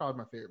probably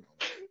my favorite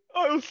moment.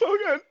 Oh, it was so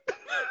good.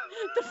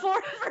 The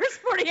first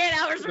 48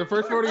 hours. The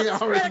first 48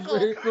 was hours is critical.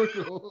 very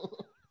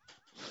crucial.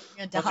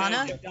 Yeah,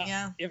 Dahana. If Do-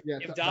 Yeah. If, Yeah,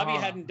 if Dobby Dahana,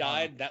 hadn't Dahana.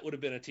 died, that would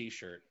have been a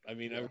T-shirt. I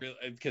mean, I really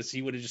because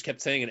he would have just kept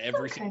saying it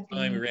every single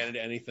time we ran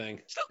into anything.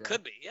 Still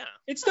could be, yeah.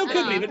 It still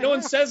could be, but no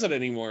one says it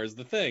anymore. Is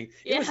the thing.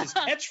 It was his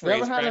Yeah. We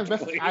catchphrase haven't had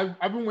practically.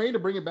 I've been waiting to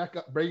bring it back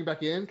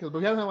in because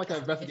we haven't had like an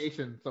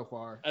investigation so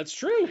far. That's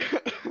true.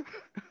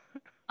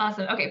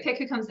 Awesome. Okay, pick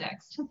who comes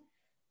next.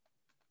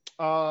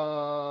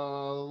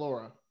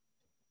 Laura.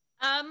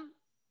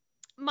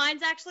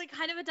 Mine's actually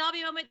kind of a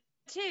Dobby moment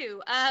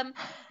too. That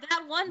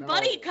one No.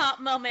 buddy cop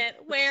moment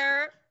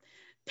where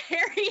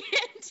Perry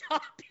and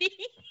Dobby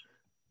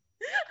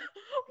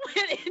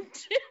went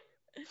into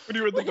When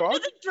you were in the dog?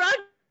 the drug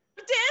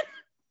den.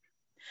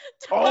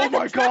 to Oh buy the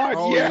my drug. god,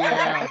 Oh, yeah.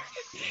 yeah.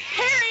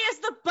 Harry as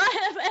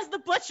the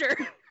butcher.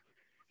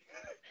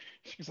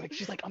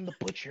 She's like, I'm the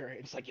butcher. And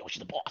it's like, yo, she's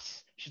the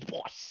boss. She's the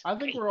boss. I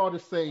think we're all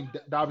just saying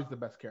Dobby's the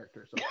best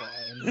character so far.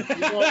 And,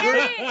 Yeah,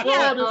 we're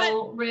all just-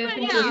 Oh, rip but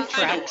in yeah. peace.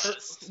 Kinda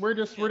was. we're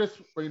just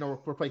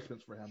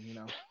replacements for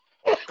him.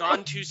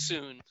 Gone too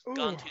soon.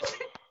 Gone too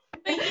soon.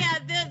 But yeah,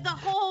 the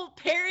whole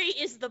Perry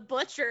is the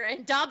butcher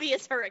and Dobby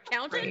is her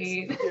accountant.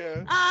 Great.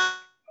 Yeah.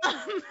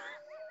 Um,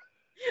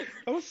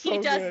 That was so he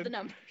does good. the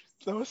numbers.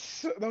 That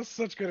was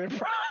such good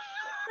improv.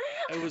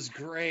 It was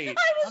great.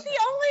 I was the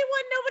only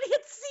one nobody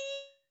had seen.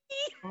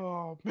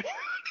 Oh man.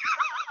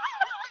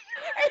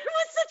 It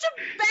was such a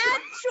bad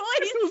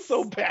choice. It was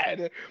so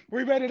bad.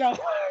 We read it out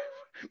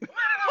live. But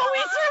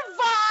we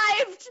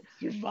survived.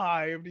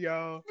 Survived,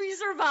 yo. We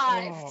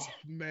survived. Oh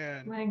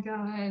man. My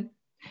God.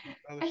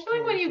 That was I feel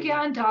like when so you good. get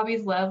on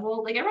Dobby's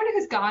level, like everyone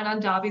who's gotten on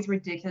Dobby's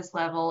ridiculous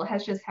level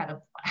has just had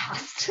a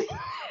blast.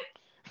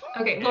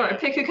 Okay, Laura,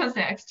 pick who comes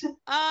next.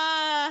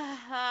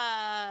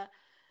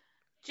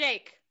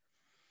 Jake.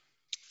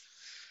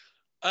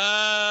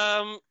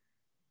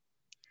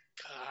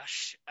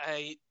 Gosh,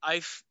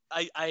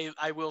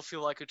 I will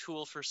feel like a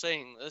tool for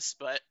saying this,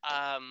 but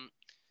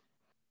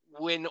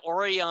when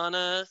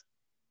Oriana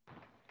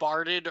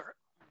barded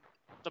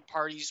the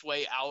party's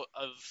way out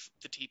of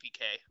the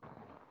TPK.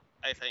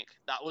 I think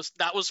that was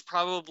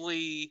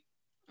probably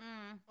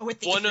With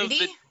the one of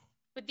Ifriti?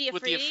 With the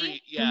with the Ifriti?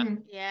 Ifrit, yeah.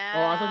 Mhm. Yeah.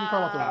 Oh, I thought you were talking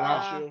about the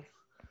Rock. Got you.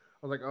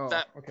 I was like, oh,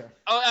 That- okay.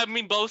 Oh, I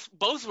mean both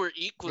were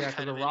equally Yeah, because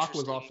kind the of Rock was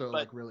interesting, also but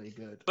like really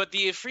good. but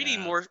the Ifriti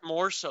Yeah.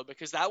 more so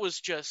because that was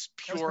just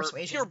That was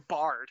persuasion. pure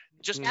bard,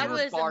 just That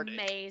pure was bardic.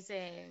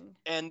 amazing.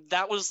 And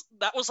that was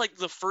like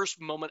the first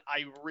moment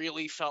I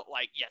really felt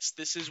like, yes,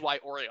 this is why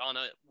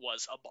Oriana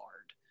was a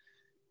bard.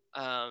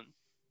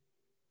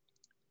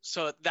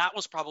 So that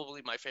was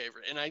probably my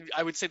favorite, and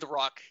I would say the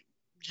Rock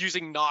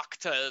using knock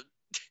to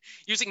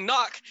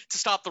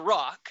stop the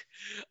Rock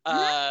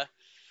was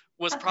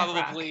Fuck that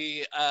Rock.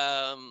 probably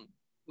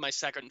my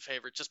second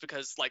favorite, just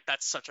because like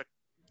that's such a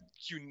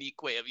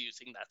unique way of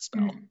using that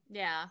spell. Mhm.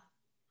 Yeah.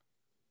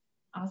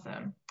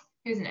 Awesome.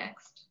 Who's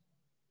next?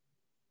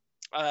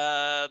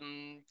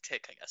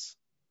 Tick, I guess.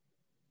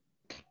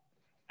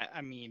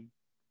 I mean,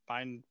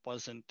 mine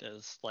wasn't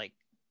as like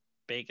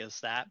big as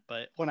that,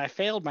 but when I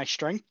failed my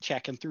strength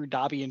check and threw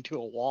Dobby into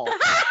a wall,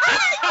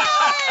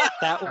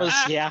 that was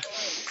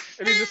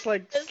And he just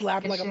like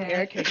slapped Good like a shit.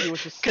 pancake. He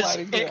was just Because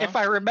sliding down. if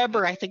I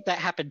remember, I think that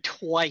happened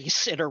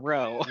twice in a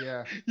row.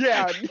 Yeah.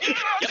 Yeah.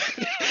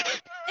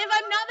 If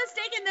I'm not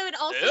mistaken, though, it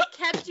also Yep.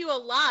 kept you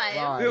alive.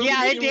 Right.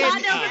 Yeah, it You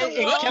did. got over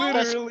the It wall. kept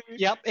us. Literally.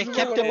 Yep, it That's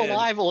kept what him it is.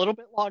 alive a little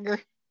bit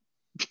longer.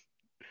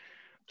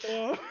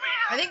 Oh.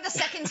 I think the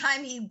second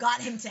time he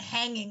got him to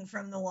hanging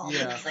from the wall. He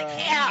Yeah. was like Yeah.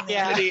 hanging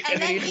there. Yeah.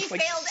 And then he just,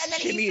 like, failed. And then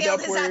he shimmied failed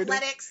his upward.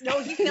 athletics.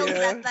 No, he failed his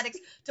Yeah. athletics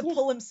to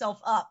pull himself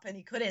up, and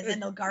he couldn't. And then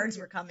the guards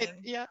were coming.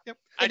 Yep. I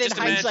And in just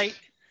imagine- hindsight,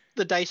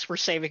 the dice were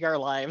saving our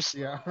lives.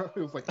 Yeah. It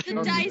was like The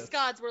don't do dice this.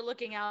 gods were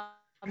looking out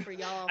for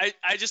y'all.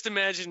 I just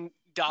imagine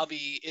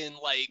Dobby in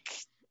like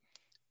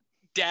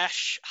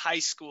Dash High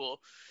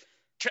School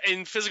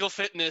in physical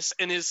fitness,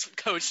 and his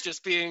coach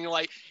just being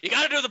like, "You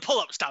got to do the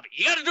pull-ups, Dobby.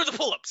 You got to do the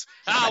pull-ups."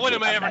 When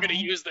am I ever going to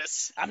use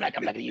this? I'm not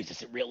gonna use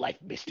this in real life,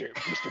 Mr.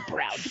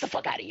 Brown. Get the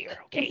fuck out of here,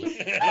 okay?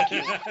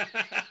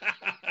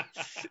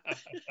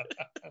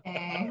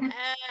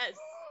 Yes.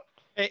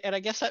 And I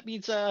guess that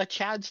means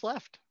Chad's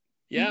left.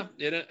 Yeah,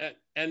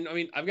 and I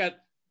mean,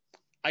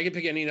 I could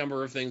pick any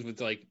number of things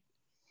with like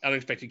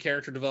unexpected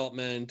character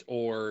development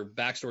or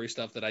backstory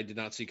stuff that I did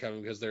not see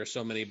coming because there are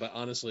so many. But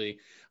honestly,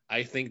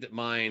 I think that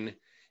mine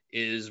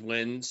is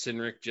when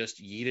Cynric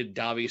just yeeted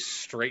Dobby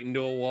straight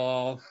into a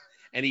wall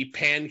and he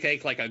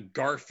pancaked like a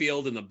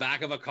Garfield in the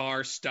back of a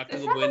car stuck to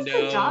This the happens to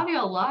window. Dobby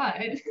a lot.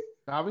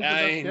 Dobby's the I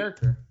best mean-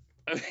 character.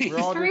 I We're mean,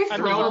 all Very just,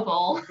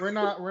 throwable. we're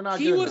not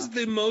he good was enough.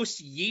 the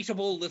most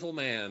yeetable little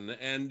man,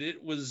 and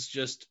it was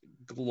just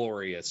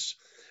glorious.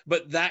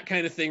 But that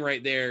kind of thing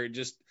right there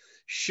just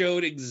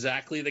showed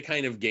exactly the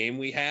kind of game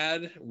we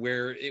had,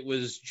 where it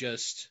was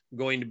just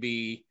going to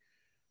be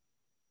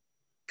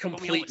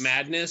complete almost-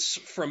 madness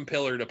from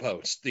pillar to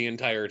post the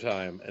entire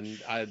time,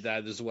 and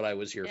that is what I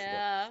was here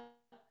Yeah.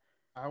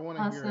 I want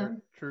to hear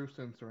Awesome. Truth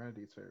and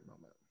Serenity's favorite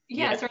moment.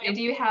 Yeah, sorry.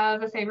 Do you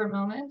have a favorite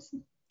moment?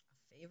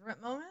 Favorite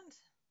moment?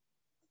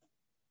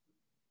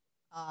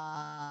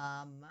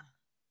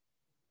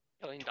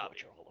 Killing Dobby.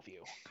 All of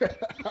you.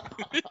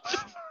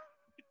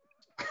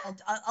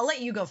 I'll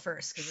let you go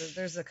first because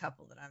there's a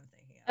couple that I'm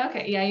thinking of.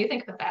 Okay, yeah, you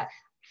think about that.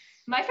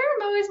 My favorite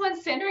moment is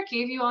when Cynric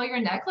gave you all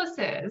your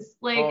necklaces.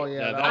 Like, Oh yeah,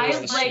 Yeah, that I was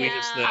the like-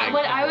 sweetest Yeah. thing.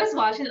 when I was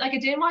watching, like, I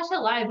didn't watch it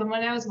live, but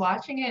when I was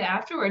watching it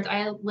afterwards,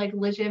 I like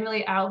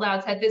legitimately out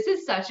loud said, "This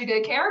is such a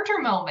good character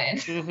moment."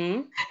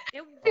 Mm-hmm.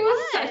 It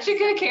was such a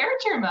good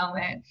character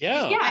moment.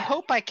 Yeah. Yeah. I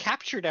hope I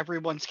captured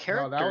everyone's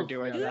character was-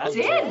 doing yeah, that.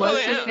 You did.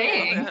 What's the yeah,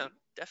 thing? yeah,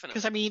 definitely.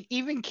 Because I mean,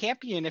 even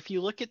Campion, if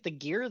you look at the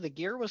gear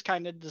was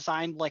kind of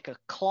designed like a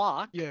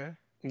clock. Yeah.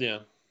 Yeah.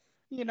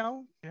 You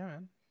know? Yeah,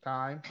 man.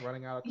 Time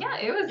running out of time. Yeah,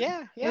 it was.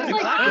 Yeah, It yeah. was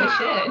like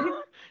exactly. good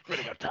shit.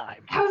 Running out of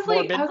time. I was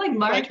like muttering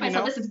like, to myself, you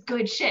know? "This is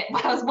good shit."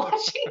 While I was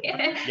watching it,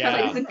 I was Yeah.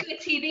 like, "This is good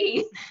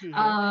TV."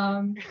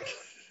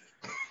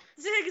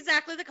 This is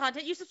exactly the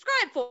content you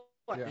subscribe for.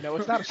 Yeah. You know,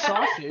 it's not a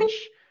sausage.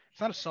 It's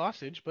not a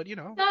sausage, but you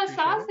know. Not a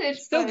appreciate it. sausage.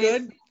 Still but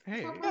good.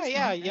 Hey.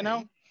 Yeah, you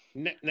know,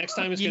 Next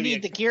time it's you gonna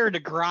need be the gear to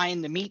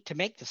grind the meat to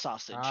make the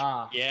sausage.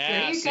 Ah, yeah.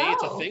 There you See,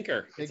 it's a go.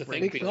 thinker. It's a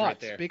Big think Big piece right thoughts.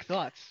 there. Big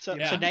thoughts. So,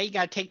 Yeah. so now you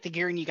got to take the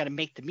gear and you got to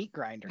make the meat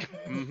grinder.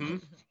 Mm-hmm.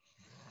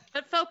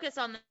 But focus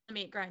on the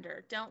meat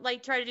grinder. Don't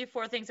like try to do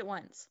 4 things at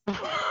once.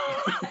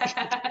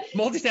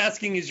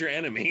 Multitasking is your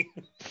enemy.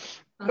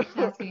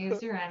 Multitasking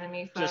is your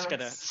enemy, folks. Just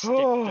gonna stick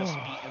this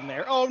meat in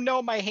there. Oh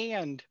no, my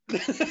hand. I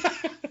mean,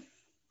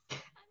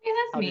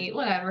 that's neat.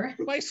 Whatever.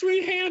 My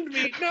sweet hand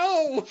meat.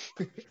 No.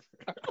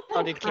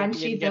 How did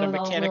Campion get a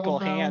little mechanical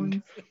hand?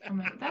 bones. Oh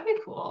my- that'd be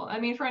cool. I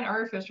mean, for an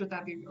artificer,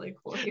 that'd be really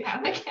cool if you had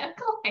a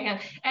mechanical hand.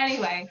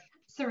 Anyway,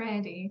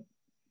 Serenity.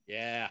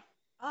 Yeah.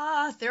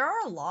 There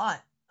are a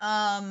lot.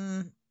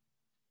 God,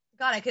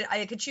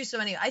 I could choose so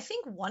many. I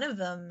think one of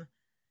them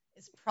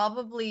is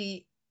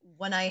probably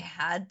when I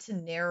had to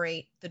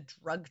narrate the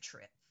drug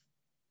trip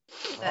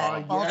that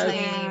Oh, Baltaim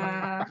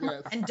Yeah.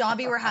 yes. and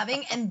Dobby were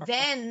having, and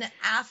then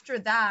after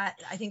that,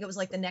 I think it was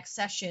like the next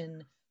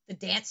session, the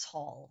dance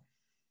hall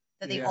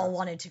that they Yeah. all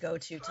wanted to go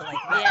to like.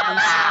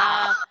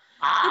 Yeah.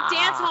 The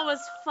dance hall was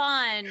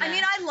fun. I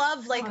mean, I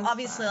love like That was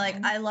obviously like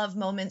fun. I love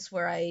moments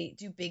where I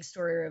do big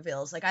story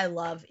reveals. Like I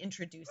love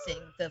introducing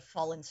the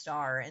fallen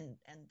star and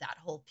that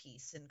whole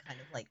piece and kind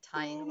of like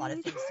tying a lot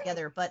of things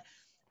together. But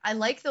I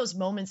like those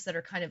moments that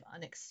are kind of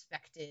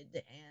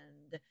unexpected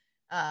and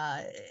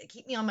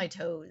keep me on my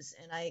toes,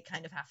 and I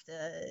kind of have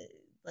to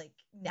like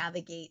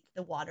navigate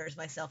the waters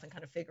myself and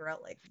kind of figure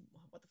out like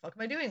what the fuck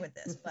am I doing with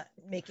this, but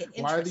make it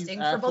Why are these interesting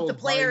for both the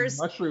assholes buying players.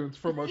 mushrooms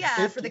from a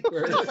Yeah, for the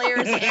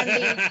players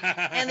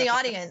and the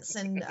audience,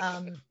 and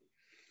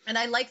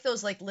I like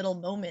those like little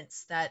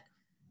moments that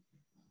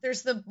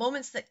there's the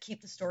moments that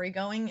keep the story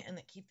going and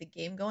that keep the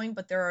game going,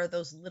 but there are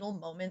those little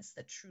moments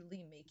that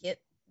truly make it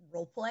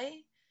role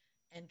play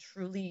and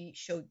truly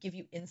give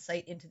you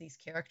insight into these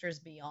characters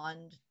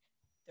beyond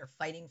their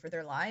fighting for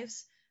their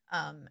lives.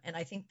 And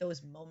I think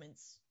those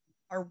moments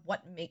are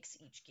what makes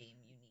each game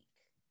unique,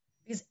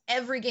 because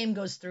every game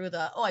goes through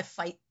I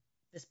fight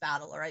this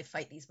battle, or I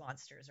fight these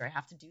monsters, or I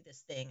have to do this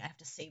thing, I have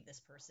to save this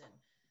person.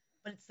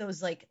 But it's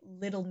those like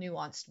little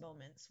nuanced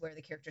moments where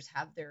the characters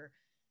have their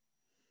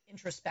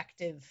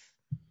introspective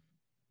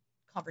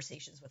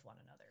conversations with one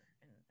another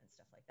and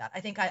stuff like that.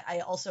 I think I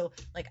also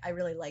like, I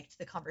really liked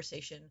the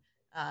conversation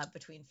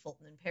between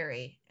Fulton and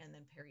Perry, and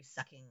then Perry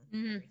sucking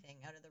everything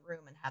out of the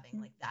room and having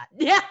like that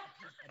Yeah.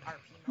 an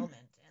RP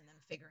moment, and then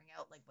figuring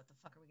out like what the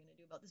fuck are we gonna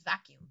do about this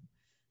vacuum.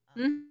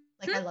 Mhm.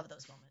 Like I love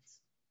those moments.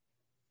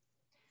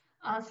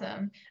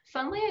 Awesome.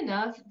 Funnily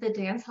enough, the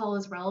dance hall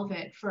is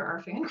relevant for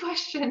our fan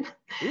question.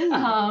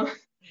 Oh.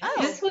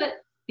 This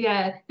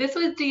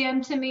was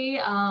DM'd to me.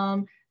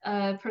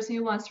 A person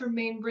who wants to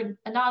remain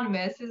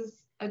anonymous is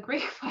a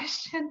great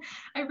question.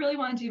 I really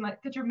want to do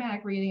the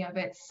dramatic reading of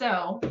it.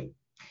 So,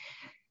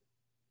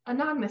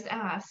 Anonymous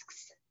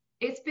asks,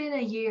 it's been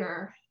a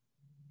year.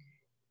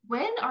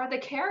 When are the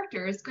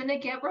characters going to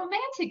get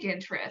romantic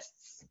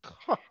interests?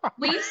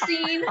 We've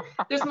seen,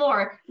 there's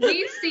more.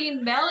 We've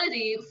seen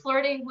Melody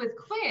flirting with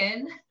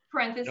Quinn,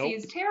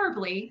 parentheses,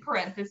 terribly,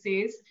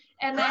 parentheses,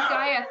 and that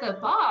guy at the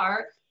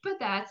bar, but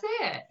that's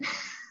it.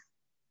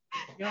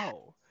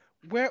 Yo,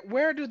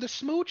 where do the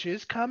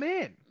smooches come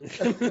in?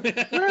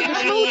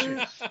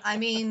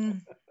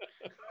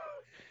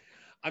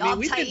 I mean,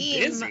 we've been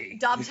busy.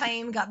 Dob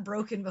Taim got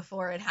broken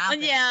before it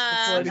happened. Yeah.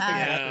 Before anything Yeah.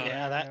 happened.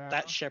 Yeah,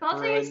 that ship I'll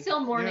say ruined. he's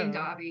still mourning Yeah.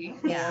 Dobby.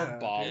 Yeah.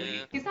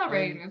 Bali. He's not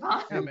ready to move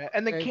on. Yeah, man.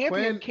 And the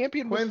And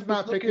Campion Quinn's was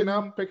not picking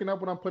looking- up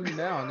what I'm putting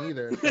down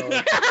either. So,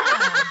 so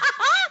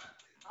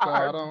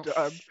I I'm don't.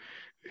 done.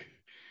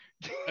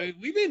 I mean,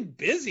 we've been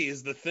busy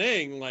is the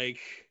thing. Like,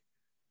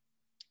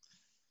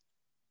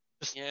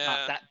 Just Yeah.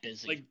 not that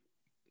busy. like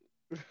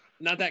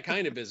not that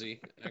kind of busy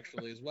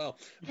actually as well.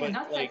 Yeah, But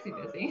not like, sexy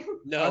busy.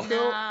 no,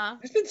 Nah.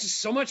 there's been just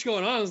so much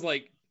going on. I was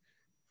like,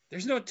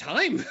 there's no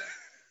time.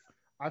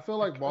 I feel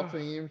like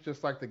Baltimore's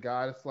just like the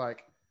guy that's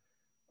like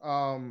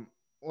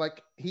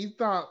he's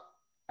not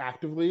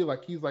actively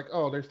like, he's like,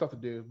 oh, there's stuff to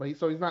do, but he's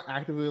not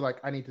actively like,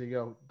 I need to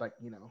go like,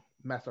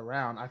 mess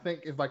around. I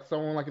think if like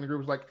someone like in the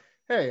group is like,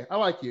 hey, I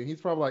like you, he's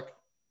probably like,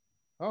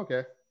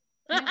 okay,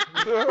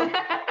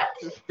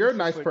 you're a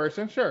nice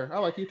person, sure, I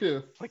like you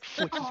too. Like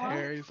flicks his Aw.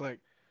 hair. He's like,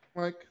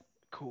 Like,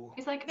 cool.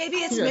 He's like, Maybe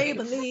it's Yeah.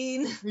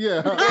 Maybelline.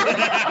 yeah.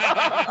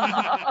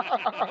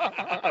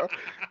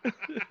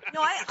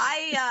 No,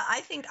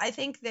 I think I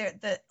think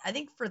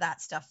for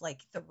that stuff, like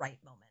the right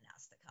moment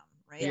has to come,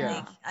 right? Yeah.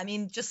 Like, I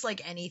mean, just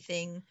like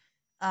anything,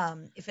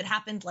 if it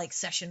happened like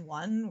session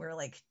 1 where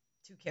like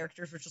 2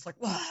 characters were just like,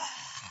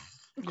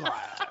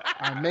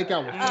 I make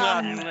out with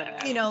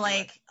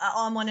like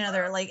on one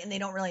another, like, and they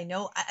don't really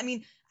know. I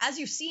mean, as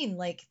you've seen,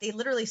 like they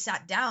literally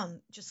sat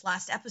down just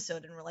last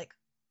episode and were like,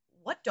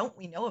 what don't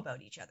we know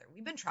about each other?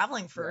 We've been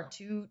traveling for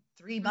 2-3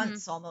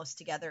 months almost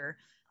together.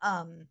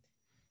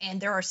 And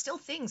there are still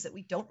things that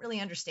we don't really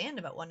understand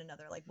about one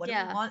another. Like, what do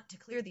we want to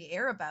clear the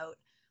air about?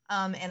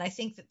 And I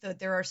think that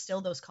there are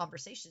still those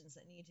conversations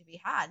that need to be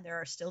had.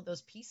 There are still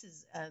those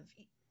pieces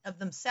of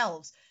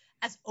themselves,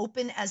 as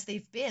open as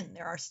they've been.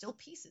 There are still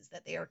pieces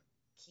that they are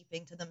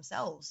keeping to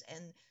themselves.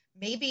 And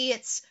maybe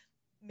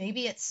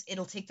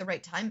it'll take the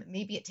right time.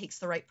 Maybe it takes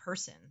the right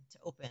person to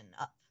open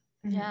up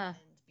Yeah. and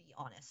be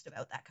honest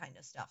about that kind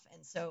of stuff.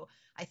 And so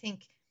I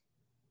think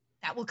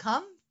that will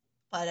come,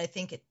 but I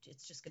think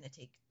it's just going to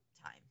take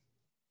time.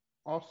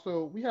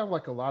 Also, we have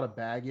like a lot of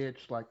baggage.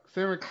 Like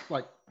Cyrix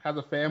like has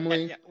a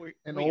family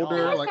and we all older.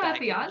 have He's Like got a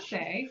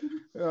fiance.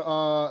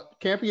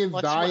 Campion's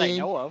That's what I dying.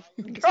 know of.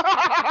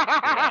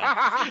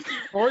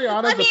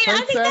 Oriana's I mean, a I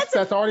think princess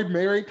that's already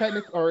married,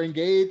 technically, or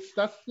engaged.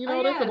 That's there's a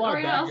lot of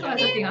Oriana also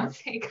has a baggage.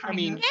 fiance, kind I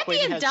mean, of. Quinn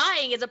Champion has-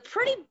 dying is a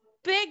pretty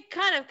big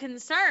kind of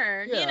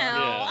concern, you know.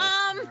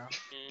 Yeah.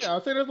 Yeah,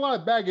 I'd say there's a lot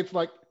of baggage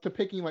like to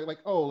picking that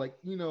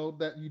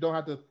you don't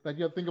have to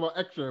you have to think about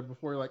extra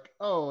before like,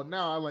 oh,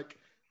 now I'm like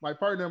my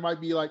partner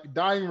might be like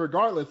dying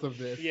regardless of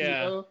this.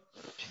 Yeah. You know?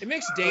 It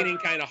makes dating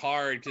kind of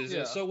hard because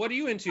Yeah. so what are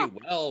you into?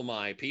 Well,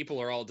 my people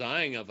are all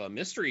dying of a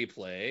mystery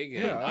plague,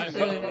 and Yeah, I'm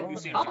absolutely. the one who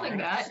seems to Helping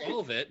know how to that.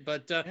 solve it.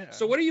 But Yeah.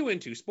 so what are you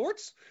into?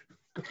 Sports?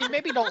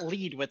 Maybe don't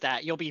lead with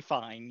that. You'll be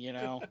fine, you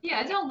know.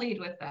 Yeah, don't lead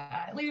with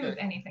that. Lead with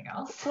anything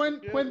else.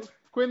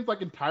 Quinn's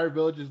like entire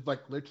village is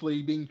like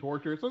literally being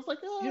tortured. So it's like,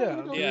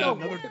 another go yeah,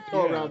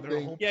 around their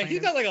thing. whole Yeah,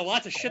 he's plan got like a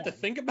lot of shit to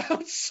think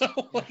about. So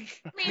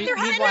like, I mean, they're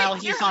Meanwhile,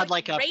 they're he's on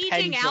like a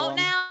raging out pendulum.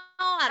 now.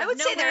 Out I of would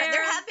say there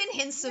nowhere. have been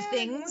hints of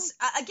things.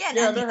 Again,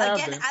 Yeah, at there have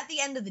again been. at the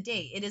end of the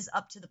day, it is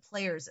up to the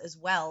players as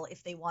well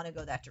if they want to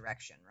go that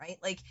direction, right?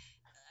 Like,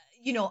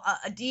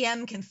 a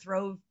DM can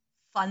throw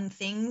fun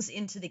things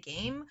into the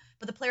game,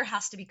 but the player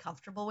has to be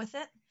comfortable with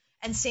it.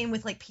 And same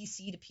with like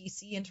PC to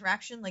PC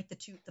interaction, like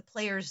the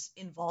players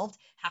involved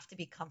have to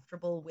be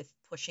comfortable with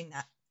pushing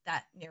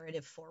that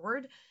narrative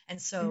forward.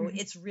 And so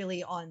it's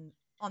really on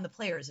the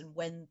players and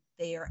when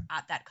they are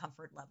at that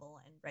comfort level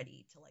and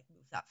ready to like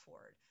move that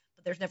forward.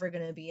 But there's never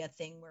going to be a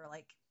thing where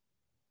like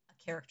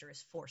a character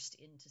is forced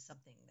into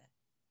something that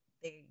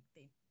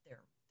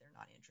they're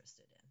not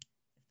interested in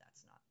if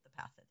that's not the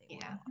path that they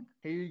want to walk.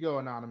 Here you go,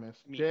 Anonymous.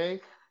 Me.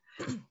 Jay,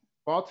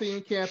 Ball Team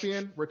and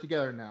Champion, we're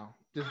together now.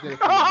 Just did it.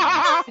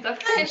 It's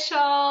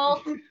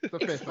official. It's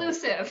official.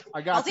 Exclusive. I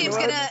All got you. team's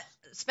gonna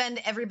spend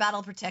every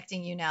battle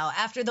protecting you now.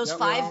 After those Yep.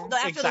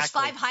 those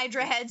Exactly. 5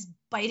 Hydra heads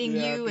biting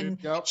Yeah, you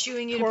and Yep.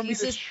 chewing you to tore me to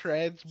pieces,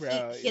 shreds,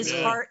 bro. his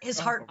Yeah. heart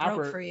I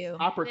broke per- for you.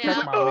 I protect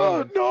Yeah. my Oh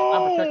man. no!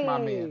 I protect my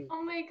man.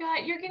 Oh my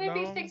god, you're gonna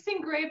be No.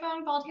 fixing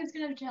Greybone. Baldhead's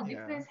gonna gently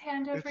put Yeah. his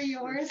hand over It's-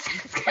 yours.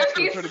 it's- It's gonna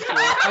be it's so pretty cool.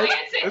 romantic.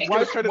 It's Wipe-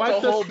 gonna turn into wipe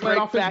a the whole sweat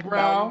off his Breakback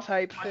brow. Mountain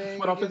type thing.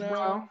 Sweat off his you know?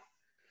 brow.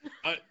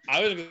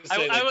 I was gonna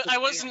say I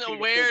wasn't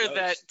aware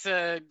that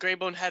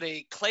Greybone had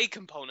a clay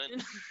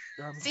component.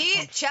 See,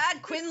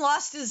 Chad Quinn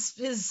lost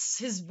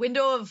his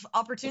window of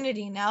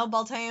opportunity. Now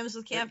Baltaiam's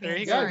with There Campion.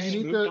 you Yeah, go. you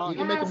need Moved to on. you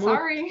can make a Yeah, move,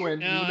 sorry. Quinn.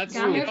 No, You need that's, to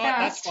Gotta move. move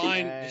that's fast.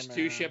 fine. Yeah, Just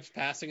 2 man. ships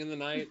passing in the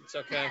night. It's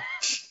okay.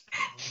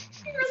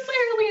 You're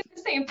literally in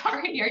the same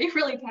party. Are you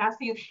really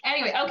passing?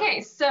 Anyway, okay,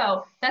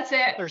 so that's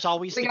it. There's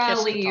always We the gotta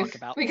kiss to leave. talk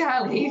about. We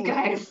gotta leave,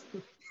 guys.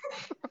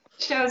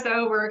 Show's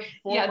over.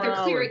 4 Yeah,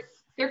 hours.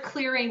 they're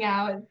clearing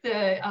out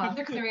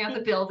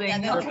the building. Yeah,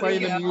 They're Okay,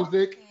 playing yeah. the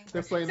music.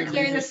 They're playing the They're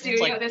clearing the music. studio.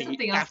 It's like There's the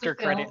something else after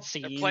to film. credit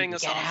scene. playing a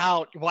Get song.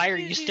 out! Why are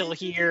you still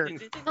here?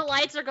 The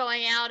lights are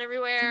going out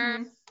everywhere.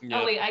 Mhm.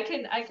 Yeah. Oh wait, I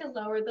can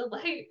lower the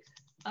light.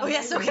 Oh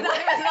yeah, so can Hey,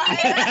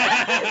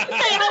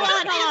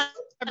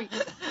 I. hold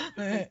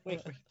on.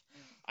 Wait.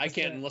 I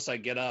can't unless I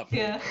get up.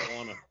 Yeah. I don't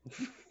wanna.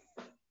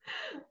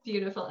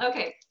 Beautiful.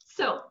 Okay,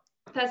 so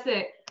that's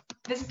it.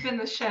 This has been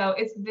the show.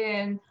 It's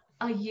been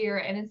a year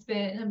and it's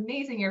been an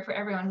amazing year for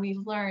everyone. We've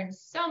learned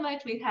so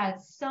much. We've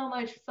had so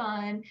much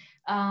fun.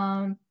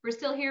 We're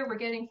still here. We're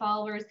getting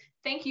followers.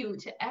 Thank you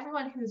to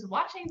everyone who's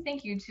watching.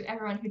 Thank you to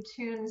everyone who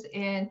tunes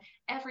in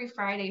every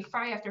Friday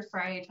after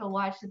Friday to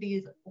watch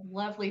these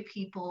lovely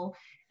people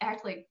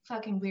act like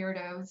fucking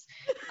weirdos.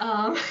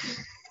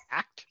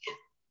 Act.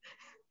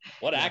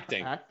 What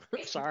acting?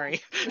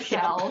 Sorry.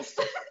 Themselves.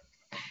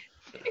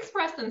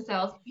 Express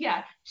themselves.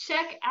 Yeah,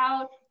 check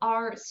out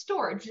our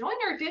store. Join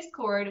our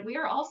Discord. We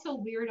are also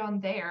weird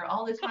on there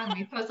all the time.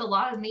 We post a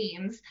lot of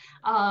memes,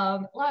 a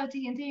lot of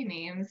D&D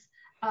memes.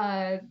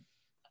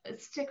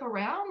 Stick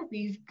around.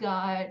 We've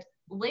got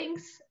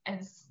links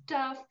and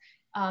stuff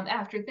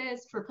after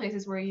this for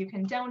places where you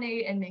can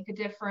donate and make a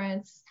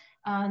difference.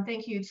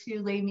 Thank you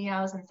to Lay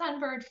Meows and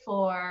Sunbird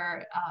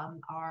for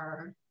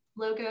our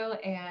logo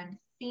and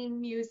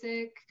theme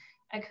music.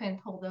 I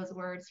couldn't pull those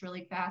words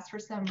really fast for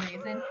some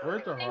reason.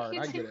 Words are Thank hard.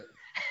 you I to- get it.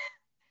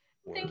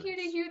 Thank you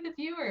to you, the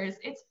viewers.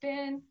 It's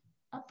been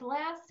a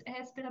blast and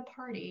it's been a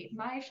party.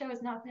 My show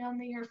has not been on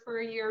the air for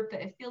a year, but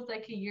it feels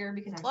like a year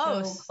because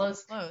I'm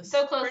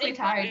so closely Pretty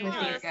tied with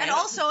close. these guys. And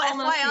also,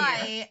 Almost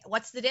a year. FYI,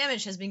 What's the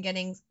Damage has been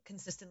getting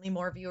consistently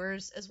more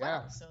viewers as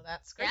well. Yeah. So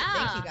that's great.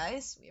 Thank you Yeah.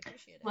 guys. We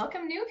appreciate it.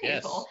 Welcome new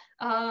Yes. people.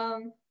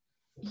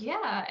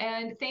 Yeah,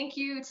 and thank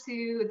you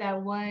to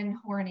that one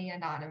horny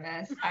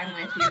anonymous. I'm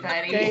with you,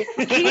 buddy. Okay,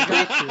 I keep got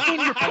it you. in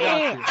your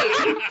I got pants.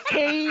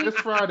 Okay. This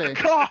Friday.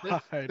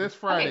 God. This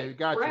Friday. Okay,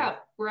 Got we're you. out.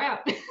 We're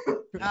out. All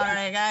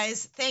right,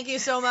 guys. Thank you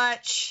so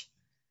much.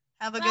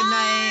 Have a good Bye.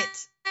 night.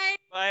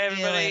 Bye,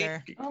 See you everybody.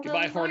 later. Oh,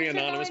 Goodbye, the horny lights are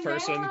anonymous going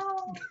person.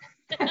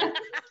 down.